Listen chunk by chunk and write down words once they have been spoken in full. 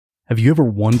Have you ever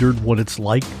wondered what it's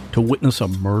like to witness a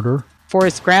murder?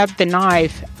 Forrest grabbed the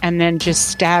knife and then just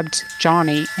stabbed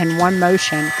Johnny in one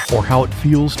motion. Or how it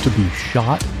feels to be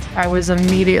shot? I was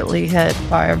immediately hit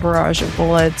by a barrage of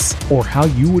bullets. Or how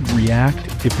you would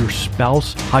react if your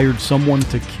spouse hired someone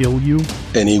to kill you?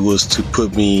 And he was to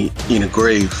put me in a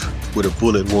grave with a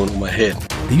bullet wound on my head.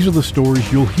 These are the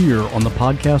stories you'll hear on the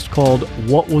podcast called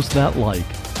What Was That Like?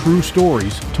 True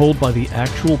stories told by the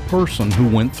actual person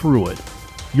who went through it.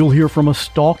 You'll hear from a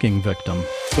stalking victim.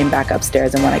 Came back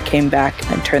upstairs, and when I came back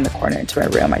and turned the corner into my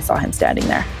room, I saw him standing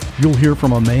there. You'll hear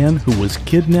from a man who was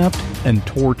kidnapped and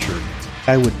tortured.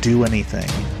 I would do anything,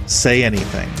 say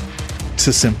anything,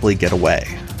 to simply get away.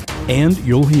 And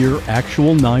you'll hear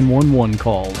actual 911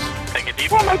 calls. Take a deep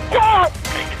breath. Oh my God!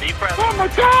 Take a deep breath. Oh my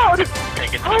God! Take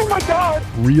a deep Oh my God!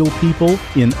 Real people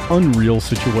in unreal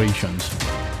situations.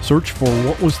 Search for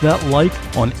What Was That Like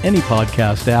on any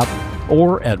podcast app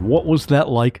or at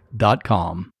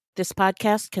whatwasthatlike.com. This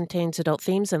podcast contains adult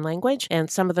themes and language,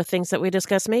 and some of the things that we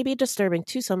discuss may be disturbing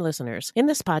to some listeners. In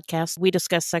this podcast, we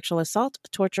discuss sexual assault,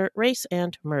 torture, race,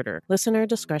 and murder. Listener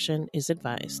discretion is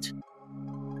advised.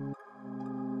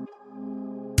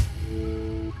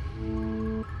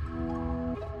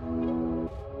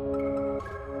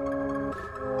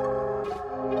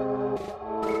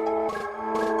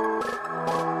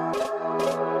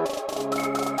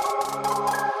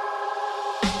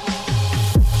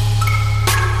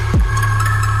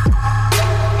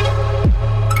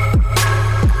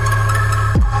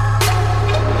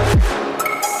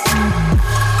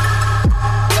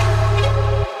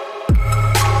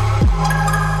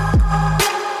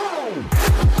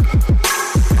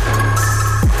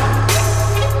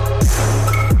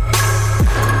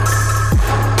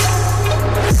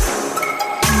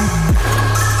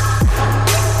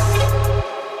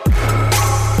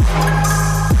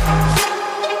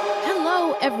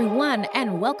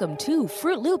 Welcome to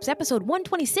Fruit Loops, episode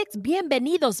 126.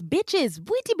 Bienvenidos, bitches.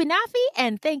 Buiti Binafi,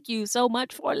 and thank you so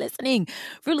much for listening.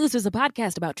 Fruit Loops is a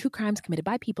podcast about true crimes committed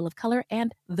by people of color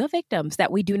and the victims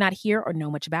that we do not hear or know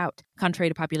much about. Contrary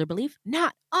to popular belief,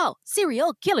 not all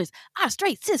serial killers are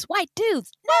straight, cis, white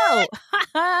dudes. No!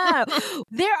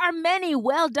 There are many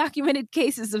well-documented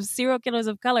cases of serial killers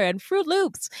of color, and Fruit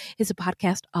Loops is a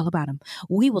podcast all about them.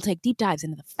 We will take deep dives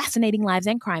into the fascinating lives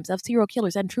and crimes of serial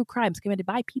killers and true crimes committed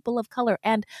by people of color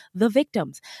and the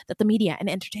victims that the media and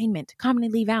entertainment commonly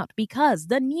leave out because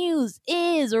the news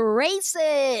is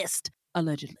racist,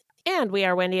 allegedly. And we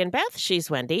are Wendy and Beth.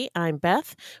 She's Wendy. I'm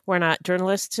Beth. We're not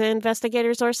journalists,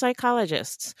 investigators, or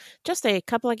psychologists. Just a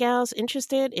couple of gals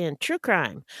interested in true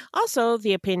crime. Also,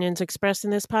 the opinions expressed in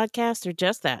this podcast are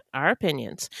just that, our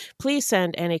opinions. Please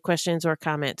send any questions or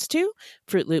comments to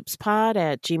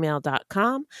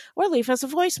fruitloopspod@gmail.com or leave us a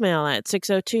voicemail at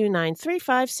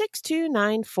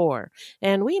 602-935-6294.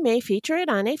 And we may feature it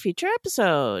on a future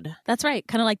episode. That's right.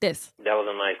 Kind of like this. That was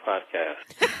a nice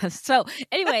podcast. So,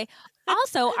 anyway...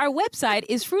 Also, our website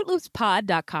is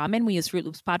fruitloopspod.com, and we use Fruit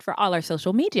Loops Pod for all our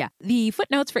social media. The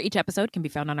footnotes for each episode can be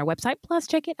found on our website. Plus,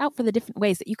 check it out for the different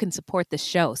ways that you can support the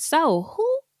show. So, who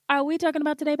are we talking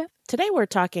about today, Beth? Today we're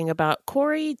talking about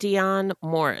Corey Dion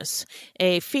Morris,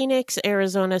 a Phoenix,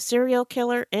 Arizona serial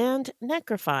killer and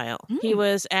necrophile. He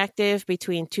was active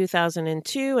between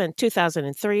 2002 and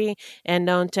 2003 and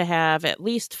known to have at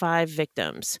least 5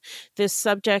 victims. This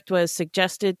subject was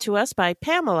suggested to us by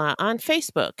Pamela on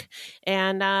Facebook.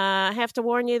 And I have to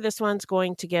warn you, this one's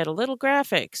going to get a little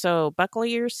graphic, so buckle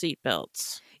your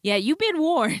seatbelts. Yeah, you've been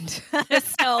warned.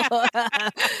 So,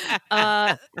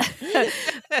 my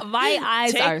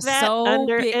eyes Take are that so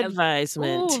under big.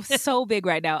 advisement. Ooh, so big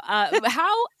right now.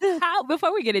 How?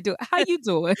 Before we get into it, how you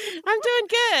doing? I'm doing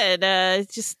good.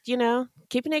 Just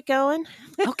keeping it going.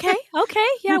 Okay.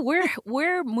 Yeah,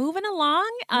 we're moving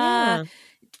along. Yeah.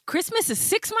 Christmas is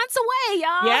 6 months away,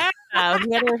 y'all. Yeah,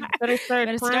 better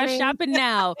start shopping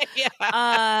now.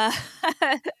 Yeah.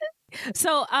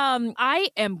 So, I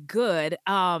am good.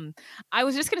 I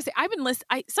was just gonna say I've been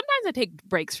listening. Sometimes I take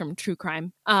breaks from true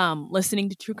crime, listening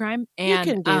to true crime, and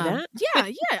you can do that. Yeah,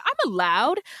 I'm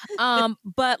allowed.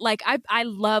 But like I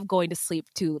love going to sleep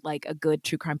to like a good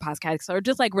true crime podcast, or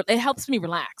just like it helps me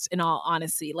relax. In all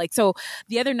honesty, like so,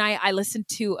 the other night I listened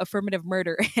to Affirmative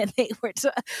Murder, and they were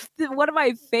one of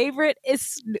my favorite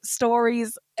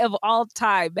stories of all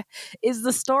time is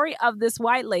the story of this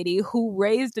white lady who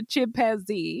raised a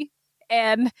chimpanzee.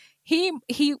 And he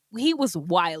was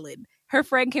wildin'. Her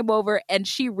friend came over and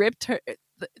she ripped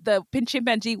the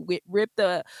chimpanzee ripped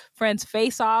the friend's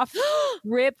face off,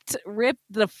 ripped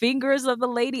the fingers of the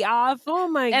lady off. Oh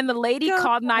my! And the lady God.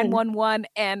 called 911,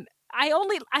 and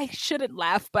I shouldn't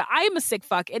laugh, but I am a sick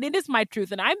fuck, and it is my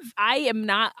truth, and I am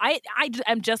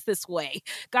just this way.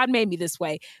 God made me this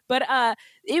way. But the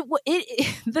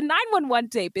 911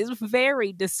 tape is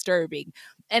very disturbing,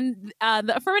 and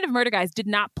the affirmative murder guys did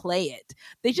not play it.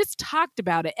 They just talked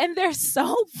about it, and they're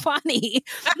so funny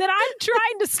that I'm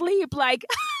trying to sleep, like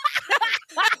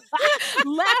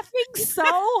laughing so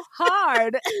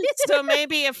hard. So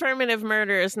maybe affirmative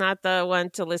murder is not the one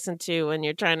to listen to when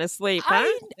you're trying to sleep, huh?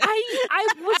 I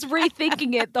was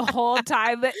rethinking it the whole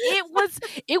time, but it was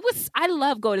I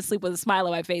love going to sleep with a smile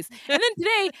on my face. And then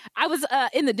today I was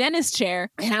in the dentist chair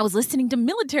and I was listening to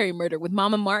Military Murder with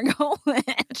Mama Margot.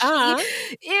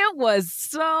 It was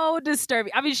so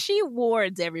disturbing. I mean, she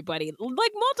warns everybody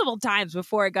like multiple times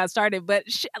before it got started, but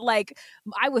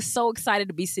I was so excited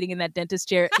to be sitting in that dentist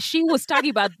chair. She was talking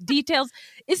about details.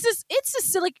 It's a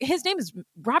silly. His name is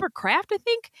Robert Kraft, I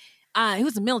think. He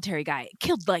was a military guy,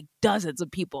 killed like dozens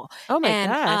of people. Oh my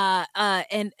God.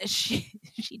 And she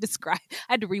described,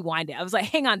 I had to rewind it. I was like,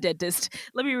 hang on, dentist,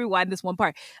 let me rewind this one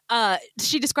part.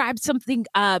 She described something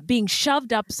being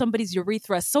shoved up somebody's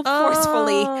urethra so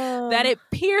forcefully that it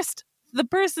pierced the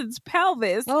person's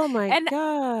pelvis. Oh my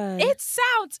God. It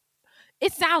sounds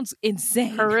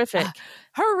insane. Horrific.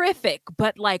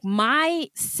 But like my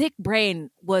sick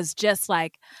brain was just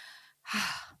like,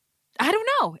 I don't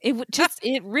know. I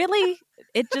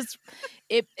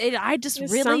just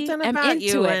There's really something am about into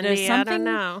you, it. Wendy. There's something, I don't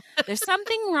know. There's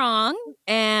something wrong,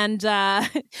 and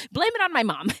blame it on my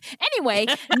mom. Anyway,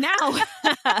 now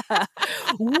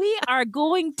we are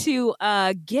going to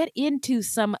get into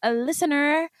some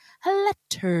listener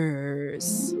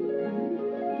letters.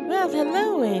 Well,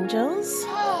 hello, angels.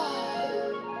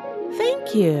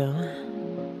 Thank you.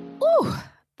 Ooh.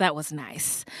 That was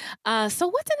nice. So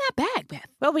what's in that bag, Beth?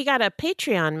 Well, we got a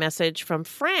Patreon message from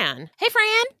Fran. Hey,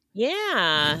 Fran.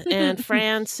 Yeah. And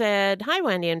Fran said, "Hi,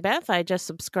 Wendy and Beth. I just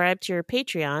subscribed to your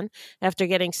Patreon after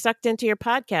getting sucked into your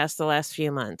podcast the last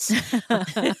few months."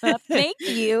 Thank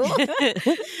you.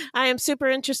 I am super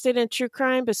interested in true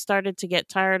crime, but started to get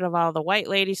tired of all the white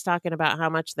ladies talking about how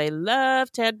much they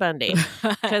love Ted Bundy.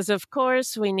 Because, of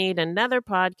course, we need another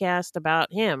podcast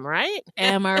about him, right?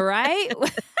 Am I right?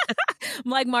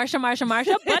 I'm like Marsha,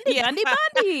 Bundy.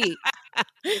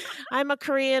 I'm a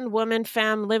Korean woman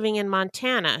femme living in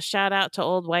Montana. Shout out to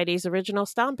Old Whitey's original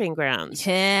stomping grounds.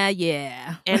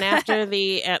 Yeah. And after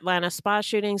the Atlanta spa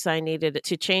shootings, I needed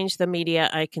to change the media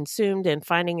I consumed, and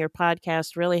finding your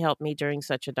podcast really helped me during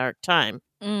such a dark time.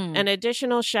 An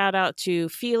additional shout out to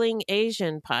Feeling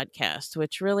Asian podcast,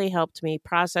 which really helped me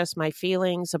process my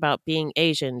feelings about being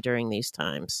Asian during these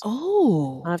times.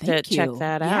 Oh, I'll have to check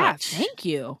that out. Thank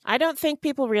you. I don't think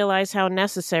people realize how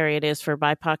necessary it is for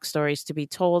BIPOC stories to be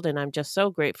told, and I'm just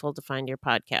so grateful to find your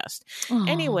podcast. Aww.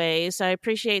 Anyways, I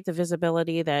appreciate the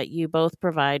visibility that you both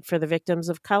provide for the victims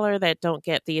of color that don't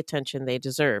get the attention they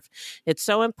deserve. It's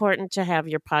so important to have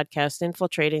your podcast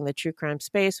infiltrating the true crime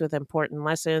space with important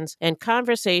lessons and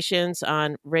conversations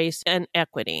on race and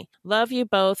equity. Love you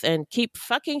both, and keep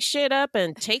fucking shit up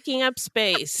and taking up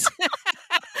space.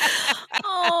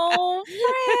 Oh,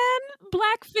 Fran,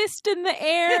 black fist in the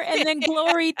air and then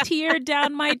glory tear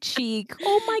down my cheek.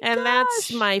 Oh my gosh. And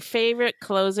that's my favorite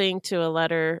closing to a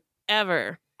letter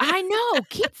ever. I know.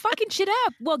 Keep fucking shit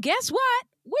up. Well, guess what?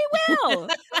 We will.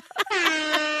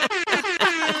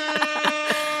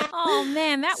 Oh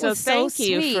man, that was so thank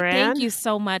you, sweet. Fran. Thank you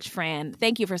so much, Fran.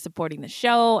 Thank you for supporting the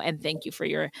show, and thank you for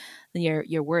your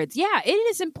words. Yeah, it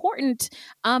is important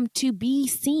to be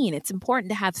seen. It's important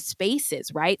to have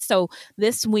spaces, right? So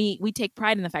we take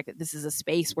pride in the fact that this is a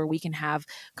space where we can have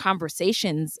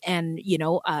conversations and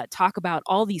talk about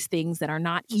all these things that are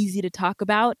not easy to talk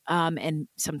about, and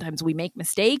sometimes we make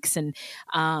mistakes, and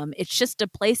it's just a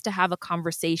place to have a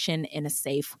conversation in a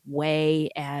safe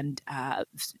way, and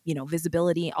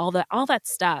visibility, all that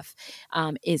stuff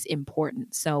is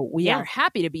important. So we are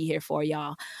happy to be here for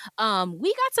y'all.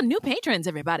 We got some new patrons,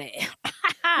 everybody.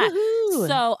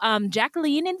 So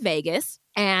Jacqueline in Vegas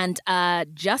and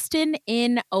Justin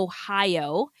in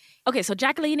Ohio. Okay, so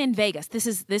Jacqueline in Vegas. This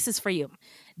is for you.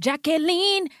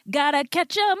 Jacqueline, gotta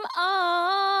catch 'em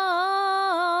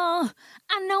all.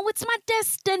 I know it's my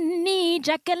destiny,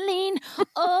 Jacqueline.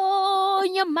 Oh,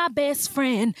 you're my best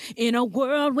friend in a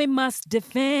world we must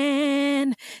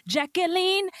defend.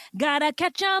 Jacqueline, gotta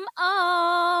catch 'em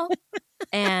all.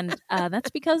 And that's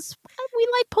because we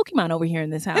like Pokemon over here in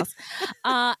this house.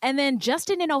 And then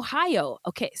Justin in Ohio.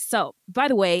 Okay, so by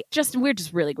the way, Justin, we're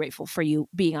just really grateful for you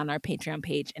being on our Patreon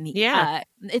page. And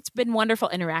it's been wonderful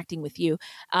interacting with you.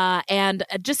 And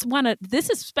I just this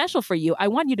is special for you. I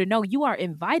want you to know you are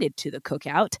invited to the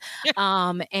cookout.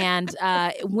 And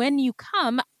when you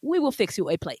come, we will fix you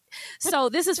a plate. So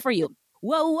this is for you.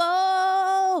 Whoa,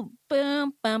 whoa,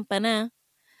 boom, bum, ba-na.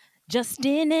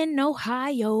 Justin in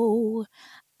Ohio.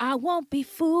 I won't be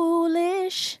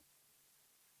foolish.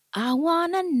 I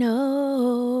want to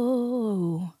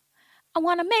know. I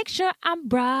want to make sure I'm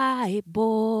bright,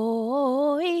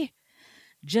 boy.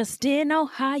 Justin,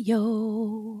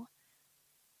 Ohio.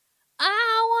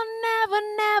 I will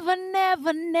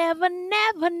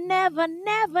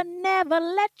never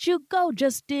let you go,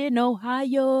 Justin,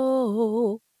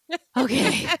 Ohio.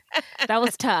 Okay, that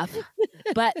was tough.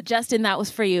 But Justin, that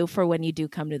was for you for when you do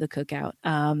come to the cookout.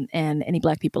 And any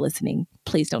Black people listening,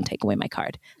 please don't take away my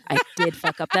card. I did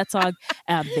fuck up that song.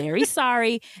 I'm very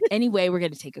sorry. Anyway, we're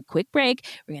going to take a quick break.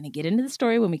 We're going to get into the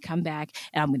story when we come back.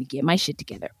 And I'm going to get my shit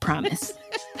together. Promise.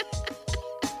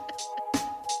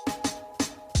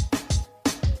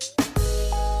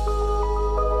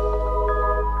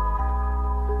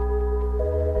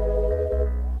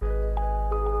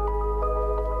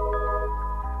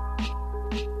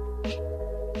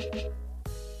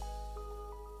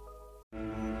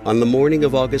 On the morning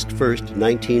of August 1st,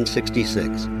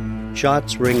 1966,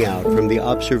 shots ring out from the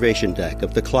observation deck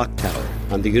of the clock tower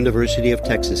on the University of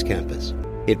Texas campus.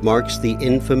 It marks the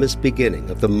infamous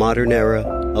beginning of the modern era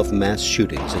of mass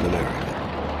shootings in America.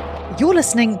 You're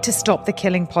listening to Stop the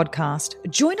Killing podcast.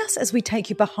 Join us as we take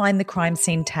you behind the crime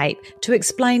scene tape to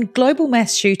explain global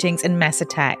mass shootings and mass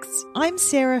attacks. I'm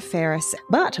Sarah Ferris,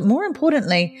 but more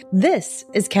importantly, this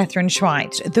is Catherine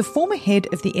Schweit, the former head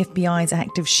of the FBI's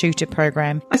active shooter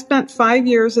program. I spent 5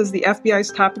 years as the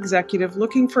FBI's top executive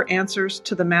looking for answers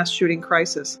to the mass shooting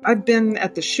crisis. I've been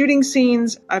at the shooting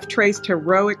scenes, I've traced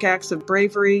heroic acts of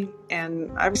bravery,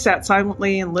 and I've sat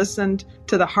silently and listened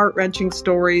to the heart-wrenching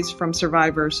stories from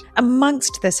survivors.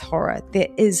 Amongst this horror, there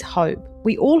is hope.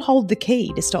 We all hold the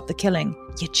key to stop the killing.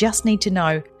 You just need to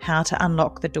know how to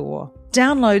unlock the door.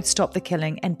 Download Stop the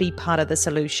Killing and be part of the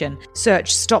solution.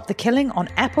 Search Stop the Killing on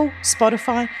Apple,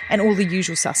 Spotify, and all the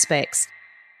usual suspects.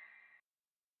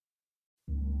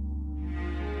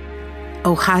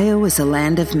 Ohio is a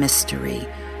land of mystery.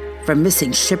 From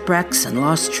missing shipwrecks and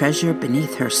lost treasure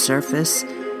beneath her surface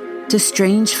to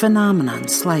strange phenomenon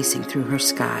slicing through her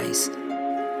skies.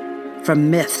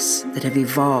 From myths that have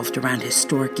evolved around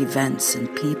historic events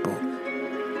and people,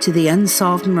 to the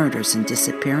unsolved murders and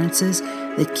disappearances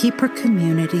that keep her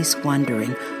communities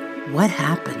wondering what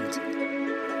happened.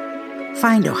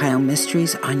 Find Ohio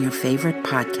Mysteries on your favorite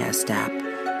podcast app,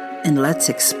 and let's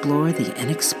explore the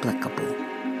inexplicable.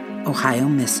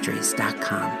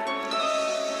 OhioMysteries.com.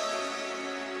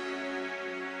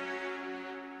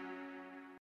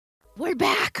 We're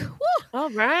back. Woo! All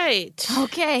right.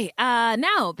 Okay.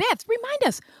 Now, Beth, remind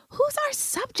us, who's our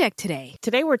subject today?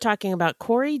 Today we're talking about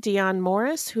Corey Dion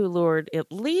Morris, who lured at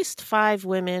least 5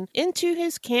 women into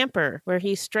his camper where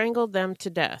he strangled them to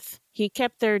death. He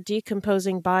kept their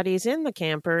decomposing bodies in the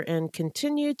camper and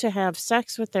continued to have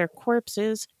sex with their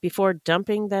corpses before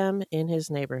dumping them in his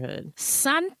neighborhood.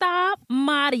 Santa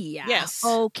Maria. Yes.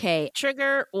 Okay.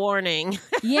 Trigger warning.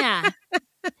 Yeah.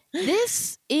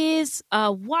 This is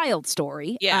a wild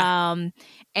story. Yeah.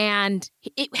 And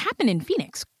it happened in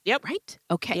Phoenix. Yep. Right?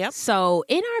 Okay. Yep. So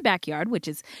in our backyard, which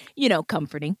is,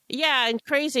 comforting. Yeah, and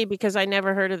crazy because I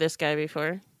never heard of this guy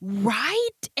before. Right?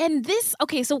 And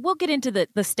so we'll get into the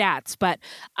stats, but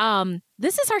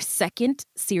this is our second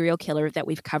serial killer that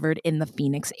we've covered in the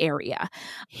Phoenix area.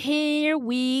 Here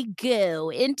we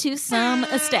go into some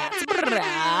stats.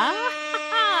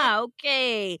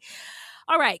 Okay.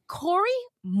 All right, Corey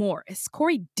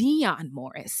Dion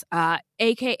Morris,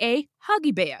 a.k.a.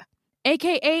 Huggy Bear,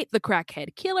 a.k.a. the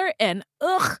Crackhead Killer, and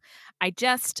I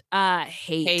just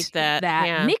hate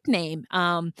that nickname.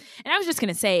 And I was just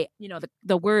going to say,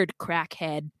 the word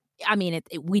crackhead, I mean,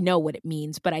 we know what it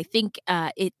means, but I think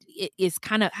it is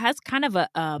has kind of a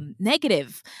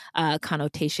negative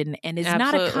connotation and is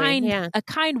Absolutely, not a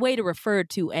kind way to refer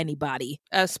to anybody,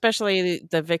 especially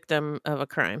the victim of a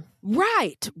crime.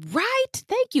 Right.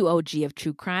 Thank you, OG of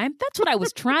true crime. That's what I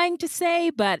was trying to say,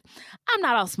 but I'm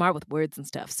not all smart with words and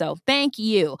stuff. So thank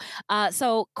you.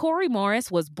 So Corey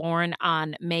Morris was born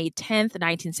on May 10th,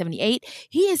 1978.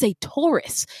 He is a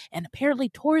Taurus, and apparently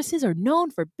Tauruses are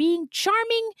known for being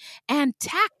charming and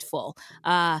tactful.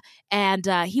 And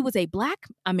he was a Black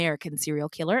American serial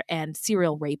killer and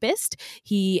serial rapist.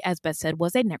 He, as Beth said,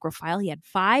 was a necrophile. He had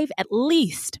at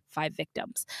least five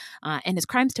victims. And his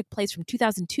crimes took place from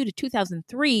 2002 to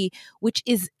 2003, which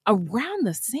is around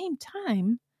the same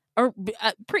time. Or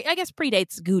I guess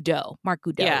predates Goudeau. Mark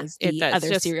Goudeau is the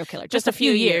other serial killer. Just a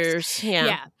few years.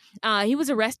 Yeah. He was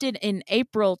arrested in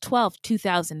April 12,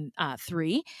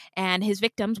 2003, and his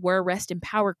victims were arrested in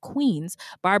Power Queens: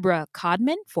 Barbara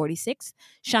Codman, 46,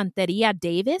 Shanteria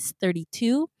Davis,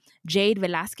 32, Jade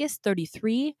Velasquez,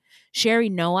 33, Sherry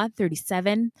Noah,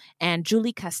 37, and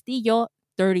Julie Castillo,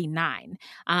 39.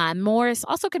 Morris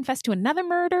also confessed to another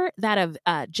murder, that of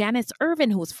Janice Irvin,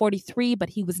 who was 43, but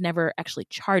he was never actually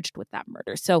charged with that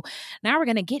murder. So now we're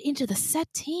going to get into the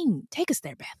setting. Take us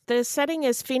there, Beth. The setting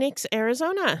is Phoenix,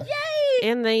 Arizona. Yay!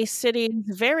 In the city's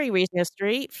very recent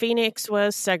history, Phoenix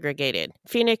was segregated.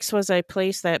 Phoenix was a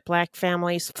place that Black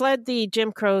families fled the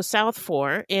Jim Crow South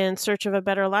for in search of a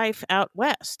better life out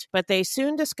west. But they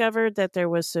soon discovered that there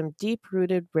was some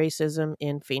deep-rooted racism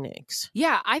in Phoenix.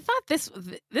 Yeah, I thought this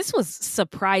was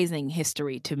surprising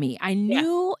history to me. I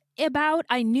knew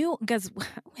because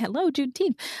hello,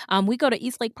 Juneteenth. We go to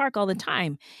East Lake Park all the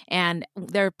time, and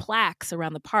there are plaques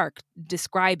around the park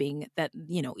describing that,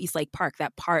 East Lake Park,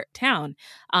 that town,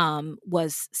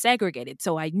 was segregated.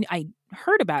 So I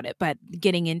heard about it, but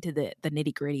getting into the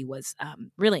nitty gritty was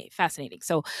really fascinating.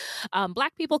 So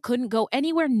Black people couldn't go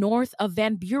anywhere north of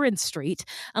Van Buren Street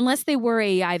unless they were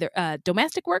either a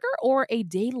domestic worker or a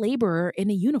day laborer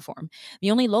in a uniform. The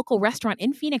only local restaurant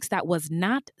in Phoenix that was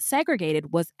not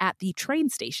segregated was at the train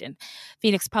station.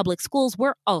 Phoenix public schools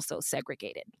were also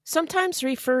segregated. Sometimes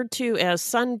referred to as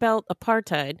Sunbelt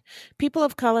apartheid, people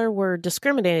of color were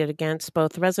discriminated against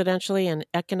both residentially and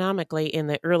economically in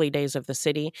the early days of the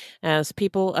city, as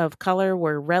people of color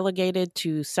were relegated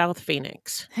to South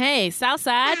Phoenix. Hey, South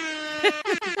Side.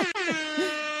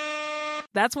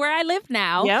 That's where I live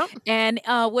now. Yep. And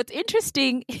what's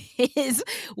interesting is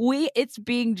it's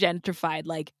being gentrified,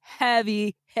 like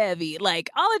heavy. Like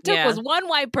all it took was one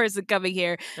white person coming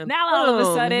here. And now all of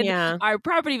a sudden our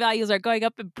property values are going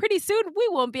up, and pretty soon we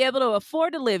won't be able to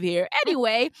afford to live here.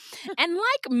 Anyway, and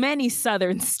like many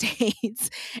southern states,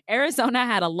 Arizona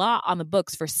had a law on the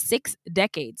books for 6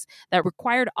 decades that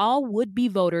required all would-be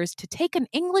voters to take an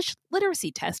English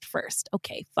literacy test first.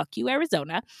 Okay, fuck you,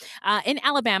 Arizona. In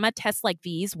Alabama, tests like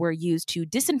these were used to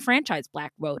disenfranchise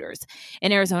Black voters.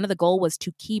 In Arizona, the goal was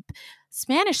to keep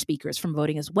Spanish speakers from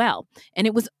voting as well. And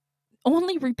it was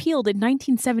only repealed in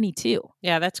 1972.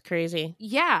 Yeah, that's crazy.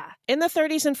 Yeah. In the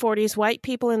 30s and 40s, white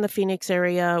people in the Phoenix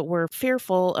area were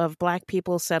fearful of Black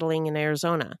people settling in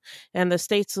Arizona, and the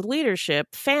state's leadership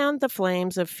fanned the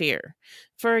flames of fear.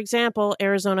 For example,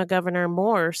 Arizona Governor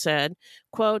Moore said,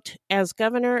 quote, "As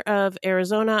governor of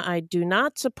Arizona, I do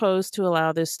not suppose to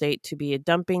allow this state to be a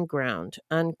dumping ground,"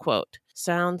 unquote.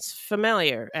 Sounds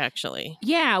familiar, actually.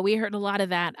 Yeah, we heard a lot of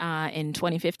that in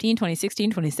 2015, 2016,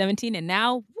 2017, and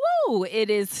now, woo, it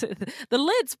is, the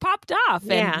lid's popped off,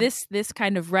 and this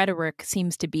kind of rhetoric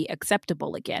seems to be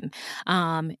acceptable again.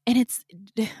 And it's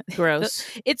gross.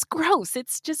 It's gross.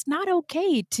 It's just not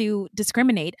okay to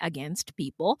discriminate against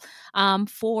people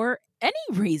for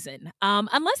any reason,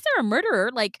 unless they're a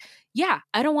murderer. Like,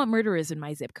 I don't want murderers in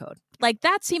my zip code. Like,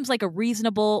 that seems like a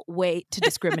reasonable way to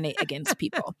discriminate against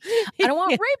people. I don't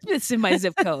want rapists in my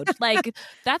zip code. Like,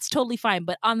 that's totally fine.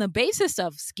 But on the basis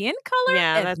of skin color,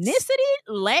 ethnicity,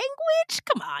 language,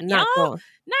 come on, not y'all. cool.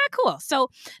 Not cool. So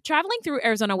traveling through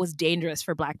Arizona was dangerous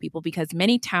for Black people because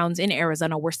many towns in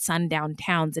Arizona were sundown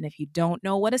towns. And if you don't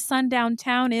know what a sundown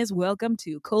town is, welcome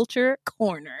to Culture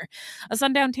Corner. A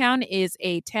sundown town is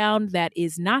a town that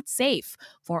is not safe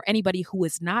for anybody who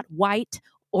is not white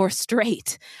or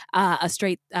straight, a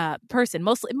straight person,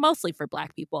 mostly for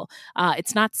Black people.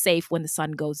 It's not safe when the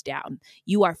sun goes down.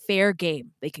 You are fair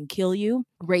game. They can kill you,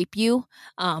 rape you,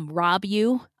 rob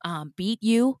you, beat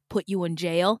you, put you in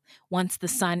jail once the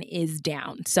sun is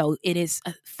down. So it is,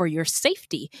 for your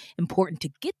safety, important to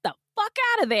get the fuck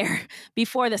out of there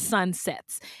before the sun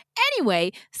sets.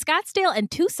 Anyway, Scottsdale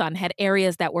and Tucson had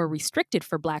areas that were restricted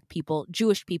for Black people,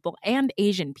 Jewish people, and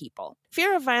Asian people.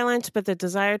 Fear of violence, but the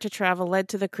desire to travel led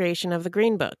to the creation of the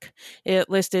Green Book. It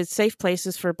listed safe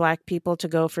places for Black people to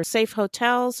go for safe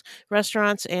hotels,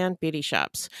 restaurants, and beauty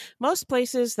shops. Most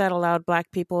places that allowed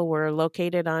Black people were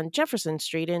located on Jefferson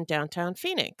Street in downtown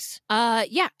Phoenix.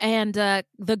 And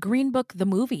the Green Book, the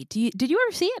movie. Did you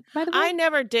ever see it, by the way? I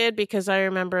never did, because I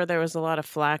remember there was a lot of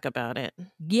flack about it.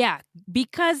 Yeah,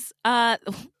 because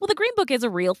the Green Book is a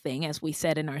real thing, as we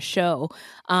said in our show.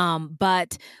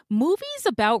 But movies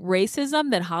about racism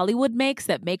that Hollywood makes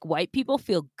that make white people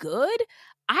feel good,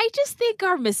 I just think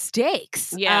are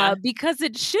mistakes. Yeah. Because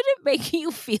it shouldn't make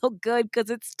you feel good because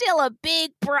it's still a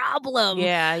big problem.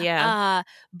 Yeah.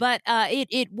 But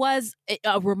it was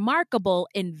a remarkable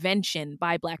invention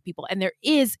by Black people. And there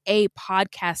is a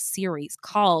podcast series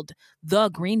called The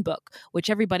Green Book, which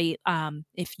everybody,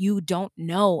 if you don't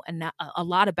know a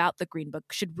lot about The Green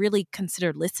Book, should really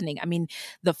consider listening. I mean,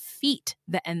 the feat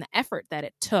and the effort that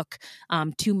it took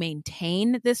to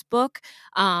maintain this book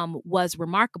was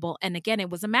remarkable. And again, it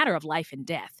was a matter of life and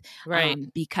death. Right.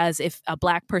 Because if a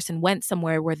Black person went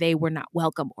somewhere where they were not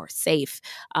welcome or safe,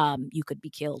 you could be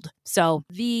killed. So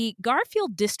the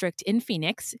Garfield district in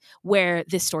Phoenix, where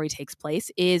this story takes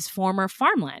place, is former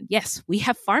farmland. Yes, we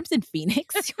have farms in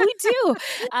Phoenix. We do.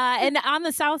 And on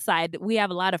the south side, we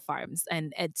have a lot of farms.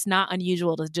 And it's not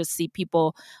unusual to just see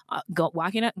people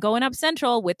going up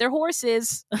Central with their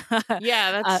horses.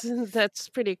 Yeah, that's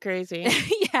pretty crazy.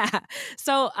 Yeah.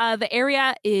 So the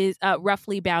area is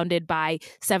roughly bounded by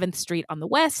 7th Street on the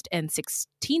west and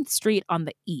 16th Street on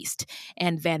the east,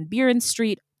 and Van Buren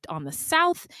Street on the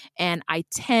south, and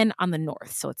I-10 on the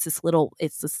north. So it's this little,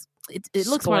 it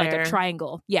looks more like a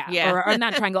triangle. Yeah. Or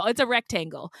not triangle. It's a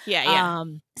rectangle. Yeah.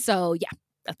 So yeah,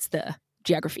 that's the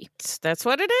geography. That's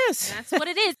what it is. That's what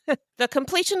it is. The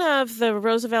completion of the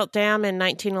Roosevelt Dam in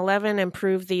 1911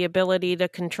 improved the ability to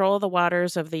control the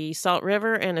waters of the Salt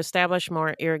River and establish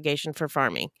more irrigation for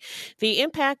farming. The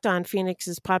impact on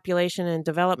Phoenix's population and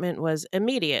development was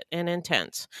immediate and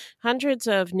intense. Hundreds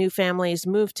of new families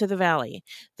moved to the valley.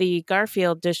 The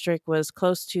Garfield district was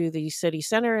close to the city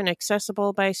center and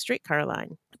accessible by streetcar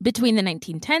line. Between the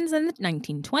 1910s and the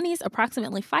 1920s,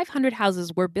 approximately 500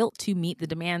 houses were built to meet the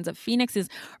demands of Phoenix's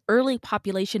early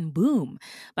population boom.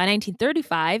 By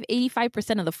 1935,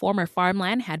 85% of the former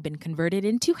farmland had been converted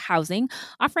into housing,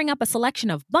 offering up a selection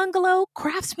of bungalow,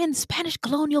 craftsman, Spanish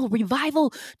colonial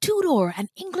revival, Tudor, and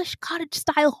English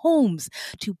cottage-style homes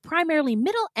to primarily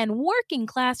middle and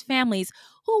working-class families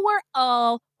who were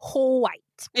all white.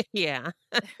 Yeah.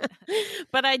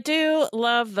 But I do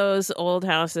love those old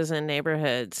houses and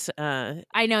neighborhoods.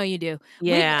 I know you do.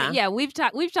 Yeah. We've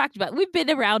talked about, we've been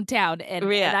around town and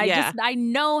I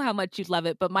know how much you love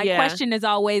it. But my question is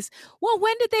always, well,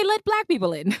 when did they let Black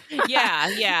people in?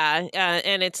 Yeah.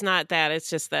 And it's not that,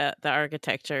 it's just the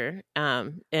architecture.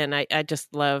 And I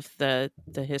just love the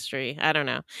history. I don't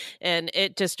know. And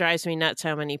it just drives me nuts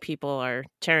how many people are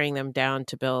tearing them down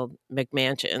to build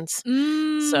McMansions.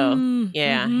 So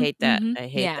yeah, I hate that. I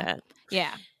hate that.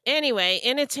 Yeah. Anyway,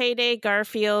 in its heyday,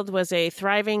 Garfield was a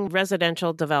thriving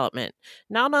residential development.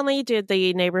 Not only did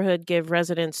the neighborhood give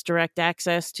residents direct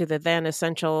access to the then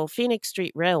essential Phoenix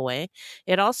Street Railway,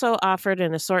 it also offered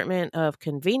an assortment of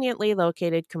conveniently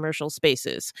located commercial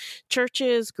spaces,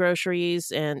 churches,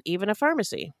 groceries, and even a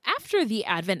pharmacy. After the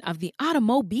advent of the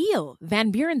automobile,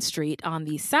 Van Buren Street on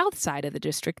the south side of the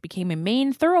district became a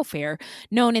main thoroughfare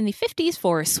known in the 50s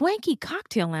for swanky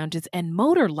cocktail lounges and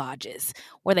motor lodges,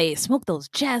 where they smoked those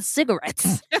jazz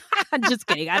cigarettes. I'm just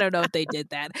kidding. I don't know if they did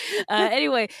that.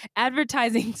 Anyway,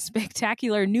 advertising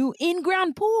spectacular new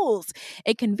in-ground pools,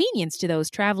 a convenience to those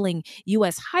traveling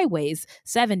U.S. highways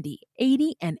 70,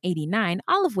 80, and 89,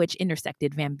 all of which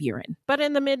intersected Van Buren. But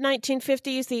in the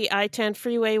mid-1950s, the I-10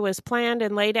 freeway was planned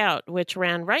and laid out, which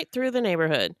ran right through the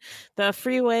neighborhood. The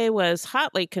freeway was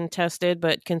hotly contested,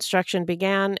 but construction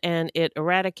began and it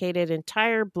eradicated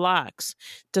entire blocks,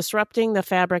 disrupting the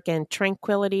fabric and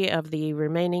tranquility of the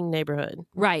remaining neighborhood.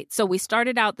 Right. So we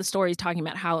started out the stories talking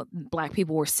about how Black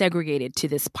people were segregated to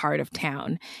this part of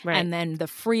town. Right. And then the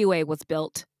freeway was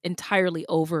built entirely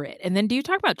over it. And then do you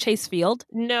talk about Chase Field?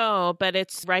 No, but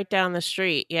it's right down the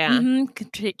street. Yeah.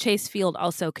 Mm-hmm. Chase Field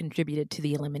also contributed to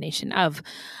the elimination of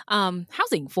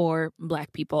housing for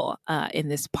Black people in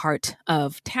this part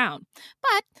of town.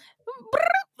 But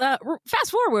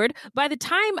fast forward, by the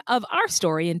time of our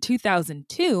story in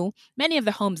 2002, many of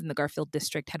the homes in the Garfield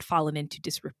district had fallen into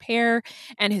disrepair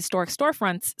and historic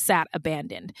storefronts sat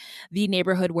abandoned. The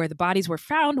neighborhood where the bodies were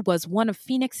found was one of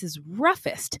Phoenix's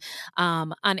roughest,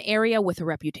 an area with a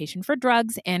reputation for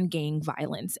drugs and gang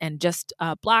violence, and just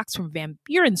blocks from Van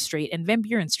Buren Street. And Van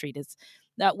Buren Street is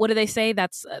what do they say?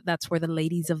 That's where the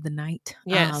ladies of the night.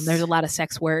 Yes. There's a lot of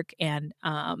sex work and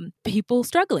people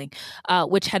struggling,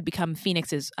 which had become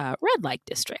Phoenix's red light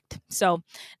district. So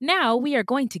now we are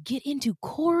going to get into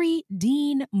Corey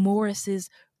Dean Morris's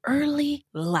early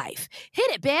life.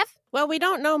 Hit it, Beth. Well, we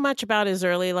don't know much about his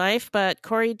early life, but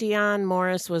Corey Dean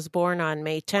Morris was born on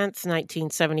May 10th,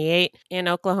 1978 in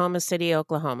Oklahoma City,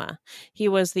 Oklahoma. He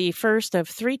was the first of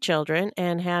 3 children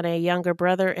and had a younger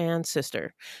brother and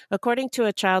sister. According to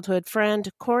a childhood friend,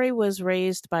 Corey was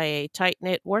raised by a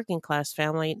tight-knit working-class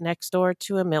family next door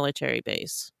to a military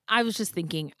base. I was just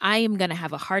thinking, I am going to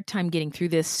have a hard time getting through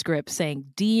this script saying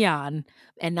Dion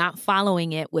and not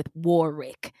following it with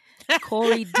Warwick.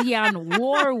 Corey Dionne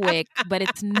Warwick, but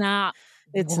it's not.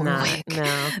 It's Warwick. not.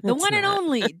 No, the one and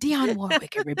only Dionne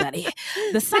Warwick, everybody.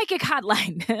 The psychic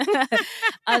hotline.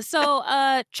 So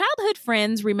childhood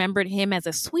friends remembered him as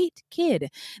a sweet kid.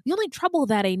 The only trouble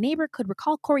that a neighbor could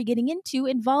recall Corey getting into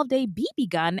involved a BB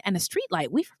gun and a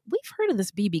streetlight. We've heard of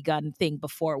this BB gun thing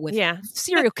before with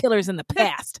serial killers in the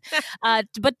past.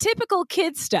 But typical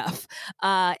kid stuff.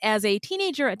 As a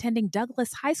teenager attending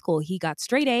Douglas High School, he got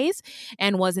straight A's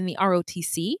and was in the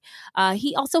ROTC.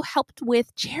 He also helped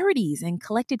with charities and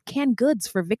collected canned goods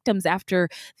for victims after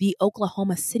the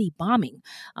Oklahoma City bombing.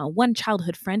 One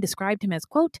childhood friend described him as,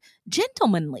 quote,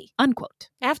 gentlemanly, unquote.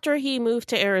 After he moved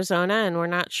to Arizona, and we're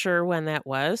not sure when that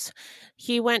was,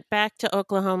 he went back to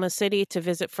Oklahoma City to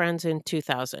visit friends in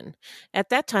 2000. At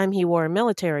that time, he wore a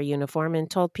military uniform and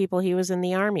told people he was in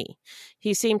the Army.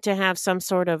 He seemed to have some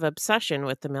sort of obsession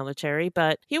with the military,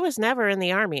 but he was never in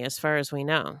the Army as far as we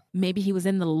know. Maybe he was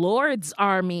in the Lord's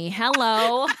Army.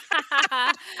 Hello.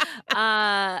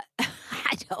 I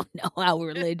don't know how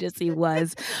religious he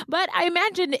was, but I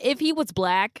imagine if he was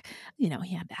black, he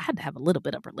had to have a little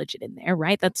bit of religion in there,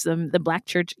 right? That's the black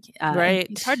church. Right.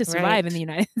 It's hard to survive in the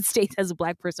United States as a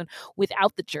black person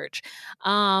without the church.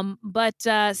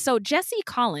 So Jesse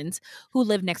Collins, who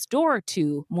lived next door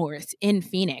to Morris in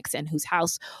Phoenix and whose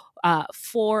house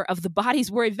 4 of the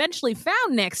bodies were eventually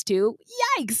found next to,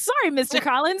 yikes, sorry, Mr.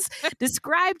 Collins,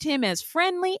 described him as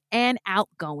friendly and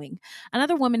outgoing.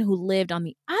 Another woman who lived on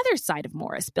the other side of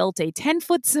Morris built a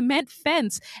 10-foot cement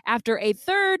fence after a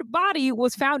 3rd body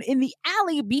was found in the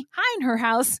alley behind her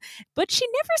house, but she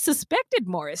never suspected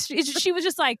Morris. She was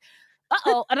just like,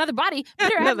 uh-oh, another body.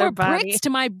 Better add more bricks to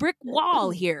my brick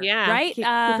wall here, right?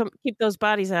 Keep those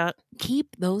bodies out.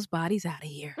 Keep those bodies out of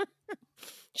here.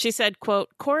 She said, quote,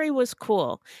 Corey was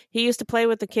cool. He used to play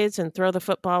with the kids and throw the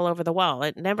football over the wall.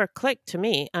 It never clicked to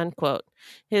me, unquote.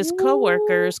 His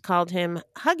coworkers called him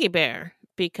Huggy Bear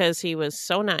because he was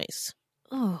so nice.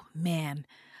 Oh, man.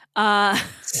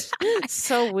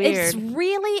 So weird. It's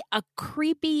really a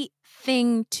creepy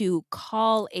thing to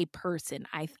call a person,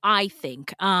 I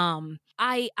think.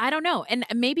 I don't know. And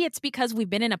maybe it's because we've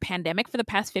been in a pandemic for the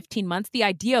past 15 months. The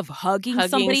idea of hugging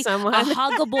somebody, someone. a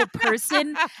huggable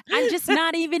person, I'm just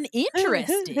not even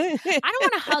interested. I don't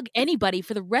want to hug anybody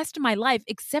for the rest of my life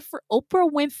except for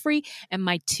Oprah Winfrey and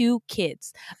my 2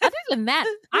 kids. Other than that,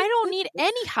 I don't need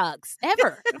any hugs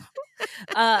ever.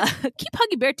 Keep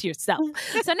Huggy Bear to yourself.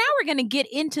 So now we're going to get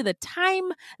into the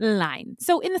timeline.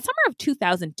 So in the summer of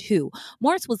 2002,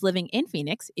 Morris was living in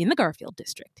Phoenix in the Garfield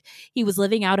district. He was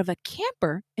living out of a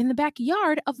camper in the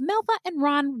backyard of Melva and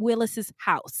Ron Willis's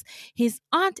house, his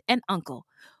aunt and uncle.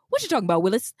 What you talking about,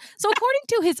 Willis? So according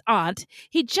to his aunt,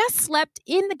 he just slept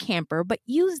in the camper but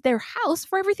used their house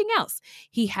for everything else.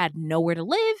 He had nowhere to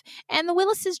live, and the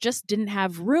Willises just didn't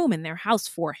have room in their house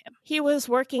for him. He was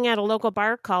working at a local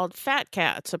bar called Fat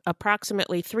Cats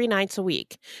approximately 3 nights a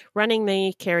week, running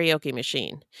the karaoke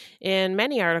machine. In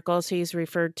many articles, he's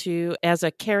referred to as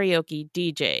a karaoke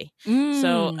DJ.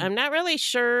 So I'm not really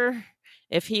sure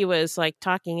if he was like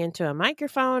talking into a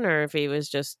microphone or if he was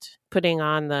just putting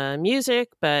on the music,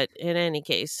 but in any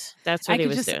case, that's what he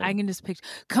was doing. I can just picture,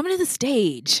 coming to the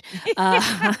stage.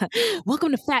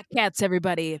 Welcome to Fat Cats,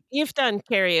 everybody. You've done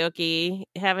karaoke,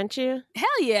 haven't you?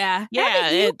 Hell yeah.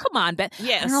 Yeah. Come on, Beth.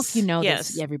 Yes. I don't know if you know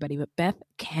this, everybody, but Beth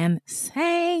can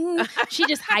sing. She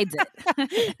just hides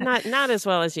it. Not as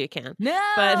well as you can. No.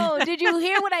 But did you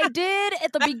hear what I did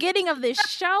at the beginning of this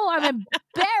show? I'm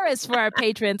embarrassed for our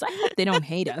patrons. I hope they don't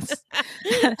hate us.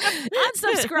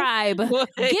 Unsubscribe.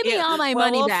 Give me all my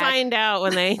money back. We'll find out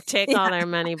when they take all their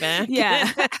money back.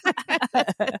 Yeah.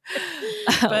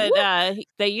 But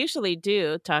they usually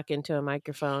do talk into a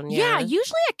microphone. Yeah,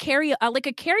 usually a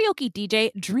karaoke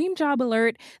DJ, dream job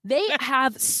alert. They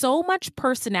have so much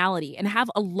personality and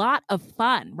have a lot of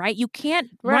fun, right? You can't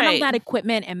run all that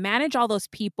equipment and manage all those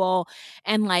people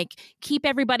and like keep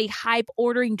everybody hype,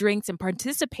 ordering drinks and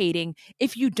participating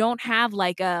if you don't have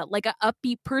like a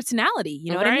upbeat personality.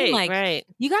 You know what I mean? Like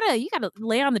you gotta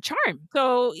lay on the charm.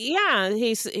 So yeah,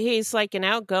 he's like an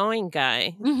outgoing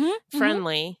guy,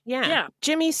 friendly. Yeah.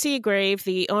 Jimmy Seagrave,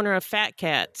 the owner of Fat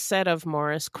Cat, said of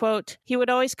Morris, quote, he would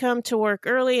always come to work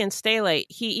early and stay late.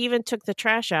 He even took the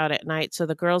trash out at night so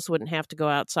the girls wouldn't have to go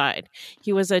outside.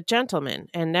 He was a gentleman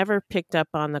and never picked up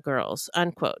on the girls,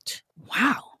 unquote.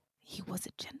 Wow. He was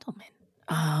a gentleman.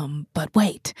 But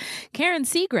wait, Karen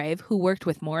Seagrave, who worked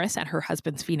with Morris at her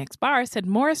husband's Phoenix bar, said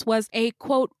Morris was a,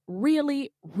 quote,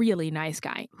 really, really nice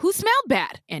guy who smelled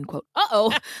bad, end quote.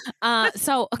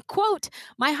 So, quote,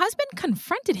 my husband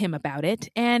confronted him about it,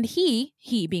 and he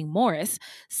being Morris,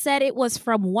 said it was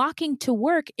from walking to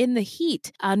work in the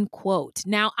heat, unquote.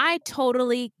 Now, I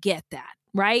totally get that,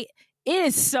 right? It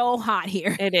is so hot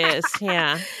here. It is,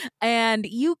 yeah. And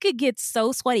you could get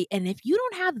so sweaty. And if you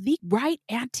don't have the right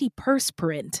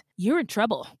antiperspirant, you're in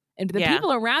trouble. And the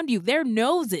people around you, their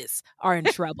noses are in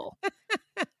trouble.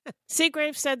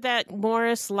 Seagrave said that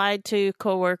Morris lied to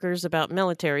coworkers about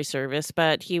military service,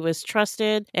 but he was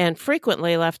trusted and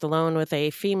frequently left alone with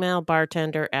a female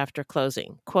bartender after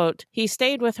closing. Quote, he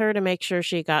stayed with her to make sure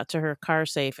she got to her car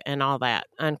safe and all that,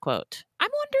 unquote. I'm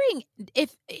wondering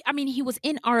if, he was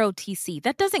in ROTC.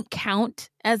 That doesn't count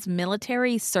as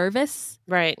military service.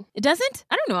 Right. It doesn't?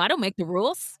 I don't know. I don't make the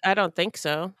rules. I don't think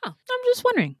so. Oh, I'm just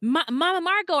wondering. Mama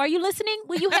Margot, are you listening?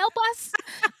 Will you help us?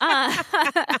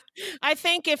 I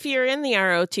think if you're in the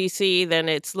ROTC, then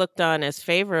it's looked on as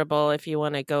favorable if you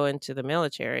want to go into the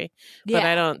military. But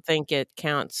I don't think it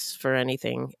counts for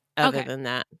anything other than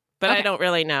that. But I don't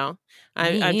really know.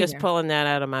 I'm just pulling that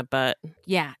out of my butt.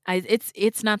 Yeah,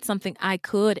 it's not something I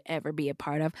could ever be a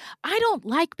part of. I don't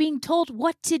like being told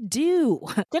what to do.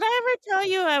 Did I ever tell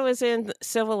you I was in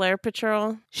Civil Air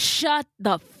Patrol? Shut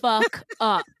the fuck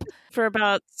up. For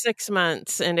about 6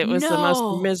 months, and it was the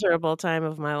most miserable time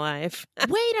of my life.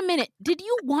 Wait a minute. Did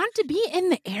you want to be in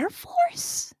the Air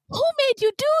Force? Who made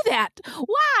you do that?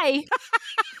 Why?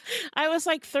 I was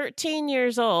like 13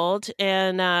 years old,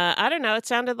 and I don't know, it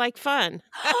sounded like fun.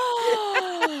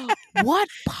 What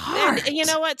part? And you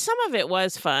know what? Some of it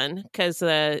was fun because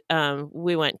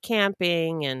we went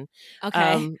camping, and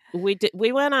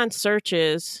we went on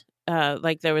searches.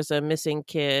 Like there was a missing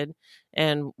kid,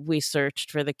 and we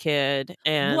searched for the kid.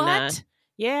 And what?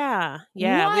 Yeah.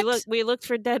 What? We looked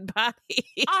for dead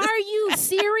bodies. Are you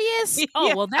serious? Yeah.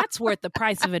 Oh, well, that's worth the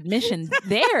price of admission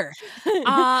there.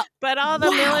 But all the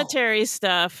military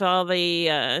stuff, all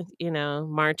the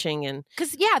marching and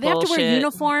because they have to wear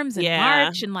uniforms and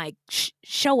march and like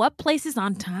show up places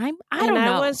on time. I don't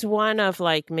know. I was one of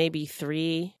like maybe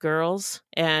 3 girls,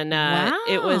 and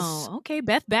it was okay.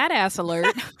 Beth Badass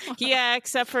alert. Yeah,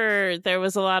 except for there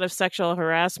was a lot of sexual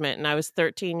harassment, and I was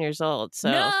 13 years old. So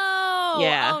no.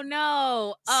 Yeah. Oh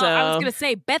no. So, I was gonna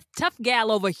say Beth Tough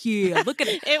Gal over here. Look at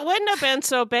it. It wouldn't have been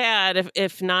so bad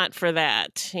if not for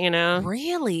that.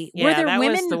 Really? Yeah, were there that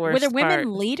women? was the worst were there women part.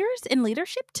 leaders in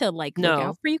leadership to like look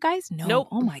out for you guys? No. Nope.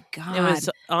 Oh my god. It was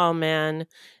all men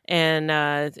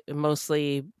and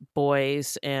mostly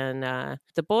boys, and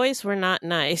the boys were not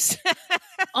nice.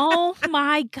 Oh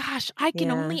my gosh. I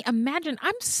can only imagine.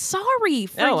 I'm sorry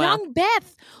for young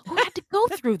Beth who had to go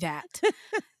through that.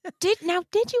 Did you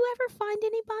ever find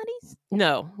any bodies?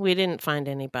 No, we didn't find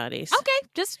any bodies. Okay,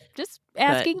 just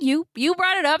asking. You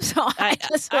brought it up, so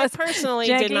I personally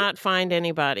did not find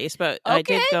any bodies, but I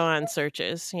did go on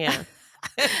searches. Yeah.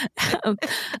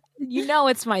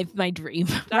 It's my dream.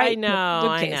 Right? I know.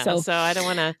 Okay, I know. So I don't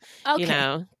want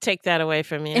to, take that away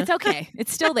from you. It's okay.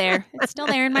 It's still there. It's still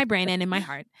there in my brain and in my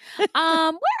heart.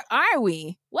 Where are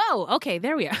we? Whoa. Okay,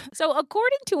 there we are. So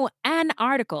according to an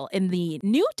article in the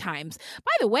New Times,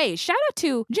 by the way, shout out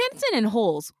to Jensen and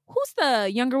Holes. Who's the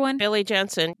younger one? Billy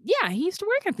Jensen. Yeah, he used to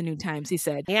work at the New Times, he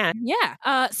said. Yeah.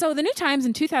 Yeah. So the New Times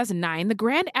in 2009, the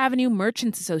Grand Avenue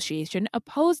Merchants Association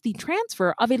opposed the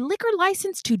transfer of a liquor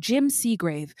license to Jim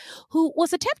Seagrave, who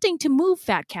was attempting to move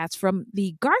Fat Cats from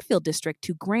the Garfield district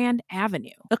to Grand Avenue.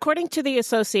 According to the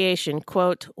association,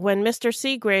 quote, when Mr.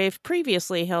 Seagrave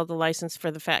previously held the license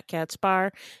for the Fat Cats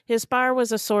bar, his bar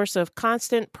was a source of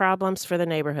constant problems for the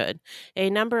neighborhood. A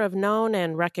number of known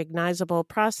and recognizable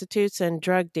prostitutes and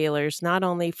drug dealers not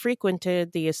only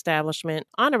frequented the establishment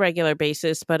on a regular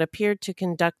basis, but appeared to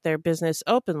conduct their business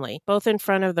openly, both in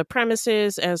front of the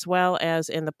premises as well as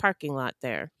in the parking lot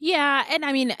there. Yeah, and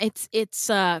I mean, it's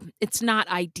not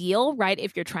ideal, right,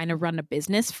 if you're trying to run a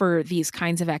business for these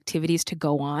kinds of activities to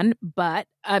go on, but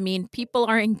I mean, people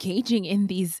are engaging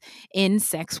in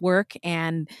sex work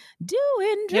and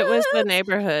doing drugs. It was the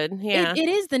neighborhood, yeah. It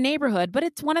is the neighborhood, but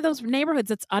it's one of those neighborhoods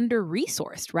that's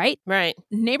under-resourced, right? Right.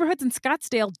 Neighborhoods in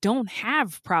Scottsdale don't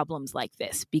have problems like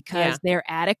this because they're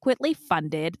adequately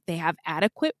funded, they have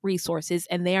adequate resources,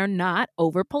 and they are not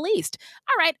over-policed.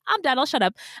 All right, I'm done. I'll shut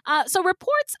up. So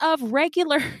reports of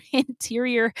regular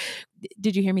interior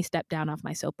did you hear me step down off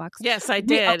my soapbox? Yes, I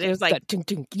did. Okay, it was like, dunk,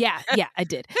 dunk. Yeah, I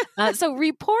did. So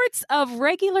reports of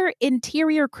regular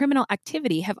interior criminal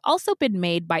activity have also been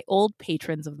made by old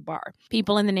patrons of the bar.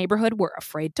 People in the neighborhood were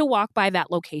afraid to walk by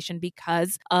that location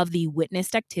because of the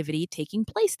witnessed activity taking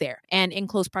place there and in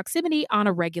close proximity on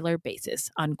a regular basis,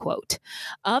 unquote.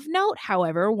 Of note,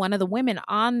 however, one of the women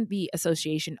on the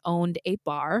association owned a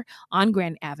bar on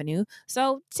Grand Avenue.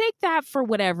 So take that for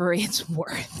whatever it's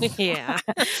worth. Yeah.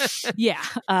 Yeah.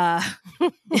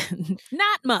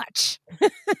 Not much.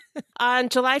 On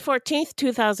July 14th,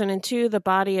 2002, the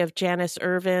body of Janice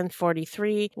Irvin,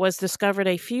 43, was discovered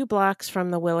a few blocks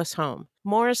from the Willis home.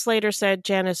 Morris later said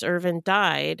Janice Irvin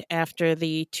died after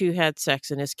the two had sex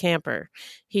in his camper.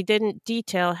 He didn't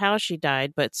detail how she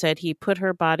died, but said he put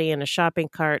her body in a shopping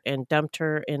cart and dumped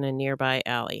her in a nearby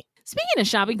alley. Speaking of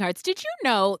shopping carts, did you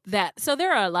know that, so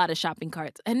there are a lot of shopping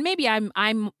carts, and maybe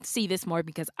I'm see this more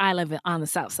because I live on the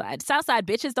South Side. South Side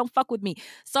bitches, don't fuck with me.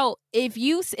 So if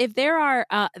there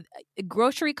are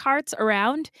grocery carts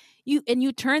around,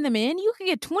 you turn them in, you can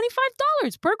get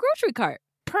 $25 per grocery cart.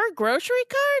 Per grocery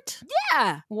cart?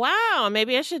 Yeah. Wow.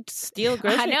 Maybe I should steal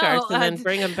grocery carts and then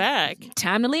bring them back.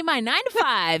 Time to leave my 9 to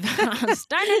 5.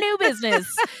 Start a new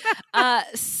business.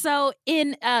 So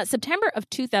in September of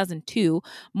 2002,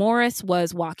 Morris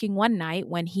was walking one night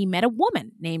when he met a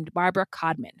woman named Barbara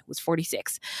Codman, who was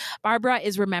 46. Barbara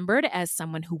is remembered as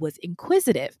someone who was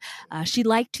inquisitive. She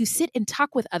liked to sit and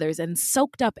talk with others and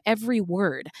soaked up every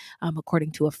word,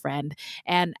 according to a friend.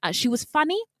 And she was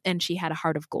funny, and she had a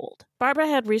heart of gold. Barbara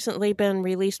had recently been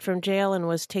released from jail and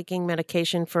was taking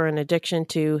medication for an addiction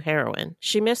to heroin.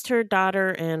 She missed her daughter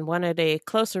and wanted a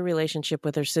closer relationship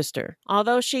with her sister.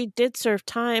 Although she did serve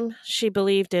time, she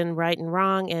believed in right and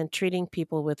wrong and treating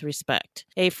people with respect.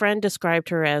 A friend described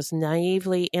her as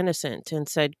naively innocent and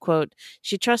said, quote,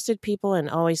 she trusted people and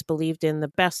always believed in the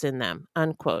best in them,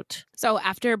 unquote. So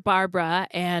after Barbara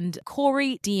and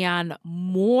Corey Dion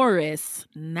Morris,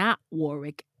 not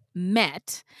Warwick,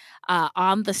 met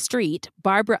on the street,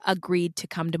 Barbara agreed to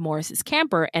come to Morris's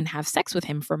camper and have sex with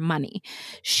him for money.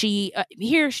 We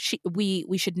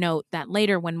should note that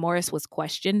later, when Morris was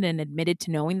questioned and admitted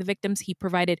to knowing the victims, he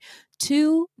provided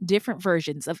 2 different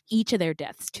versions of each of their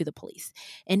deaths to the police.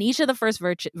 In each of the first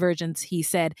versions, he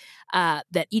said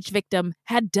that each victim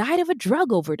had died of a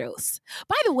drug overdose.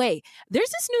 By the way, there's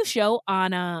this new show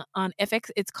on FX.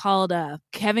 It's called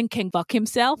Kevin Can Fuck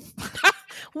Himself.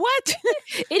 What?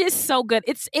 It is so good.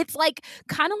 It's like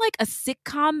kind of like a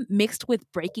sitcom mixed with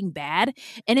Breaking Bad,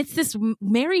 and it's this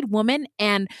married woman,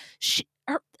 and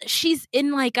she's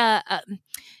in like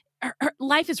her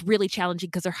life is really challenging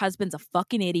because her husband's a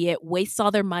fucking idiot, wastes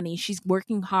all their money. She's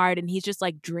working hard, and he's just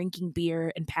like drinking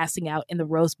beer and passing out in the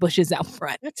rose bushes out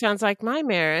front. That sounds like my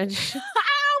marriage.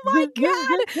 Oh my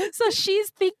God. So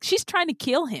she's trying to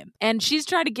kill him, and she's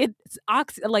trying to get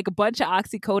like a bunch of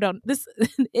oxycodone.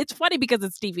 It's funny because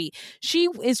it's TV. She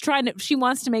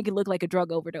wants to make it look like a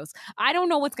drug overdose. I don't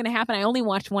know what's going to happen. I only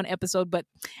watched 1 episode, but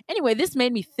anyway, this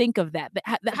made me think of that.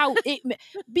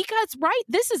 Because right,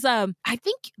 this is I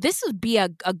think this would be a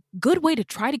good way to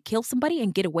try to kill somebody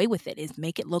and get away with it, is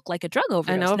make it look like a drug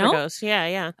overdose. An overdose. No?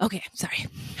 Yeah. Okay, sorry.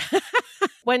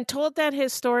 When told that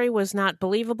his story was not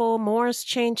believable, Morris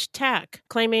changed tack,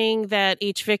 claiming that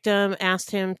each victim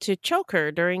asked him to choke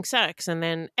her during sex and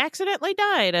then accidentally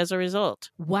died as a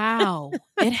result. Wow.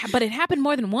 But it happened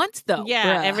more than once, though.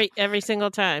 Yeah, every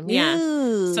single time. Yeah.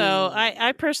 Ew. So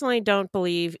I personally don't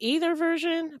believe either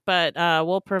version, but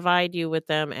we'll provide you with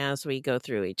them as we go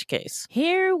through each case.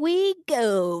 Here we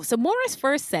go. So Morris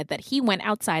first said that he went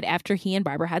outside after he and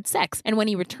Barbara had sex. And when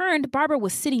he returned, Barbara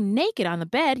was sitting naked on the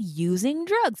bed using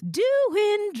drugs.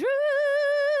 Doing drugs.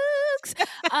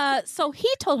 So he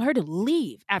told her to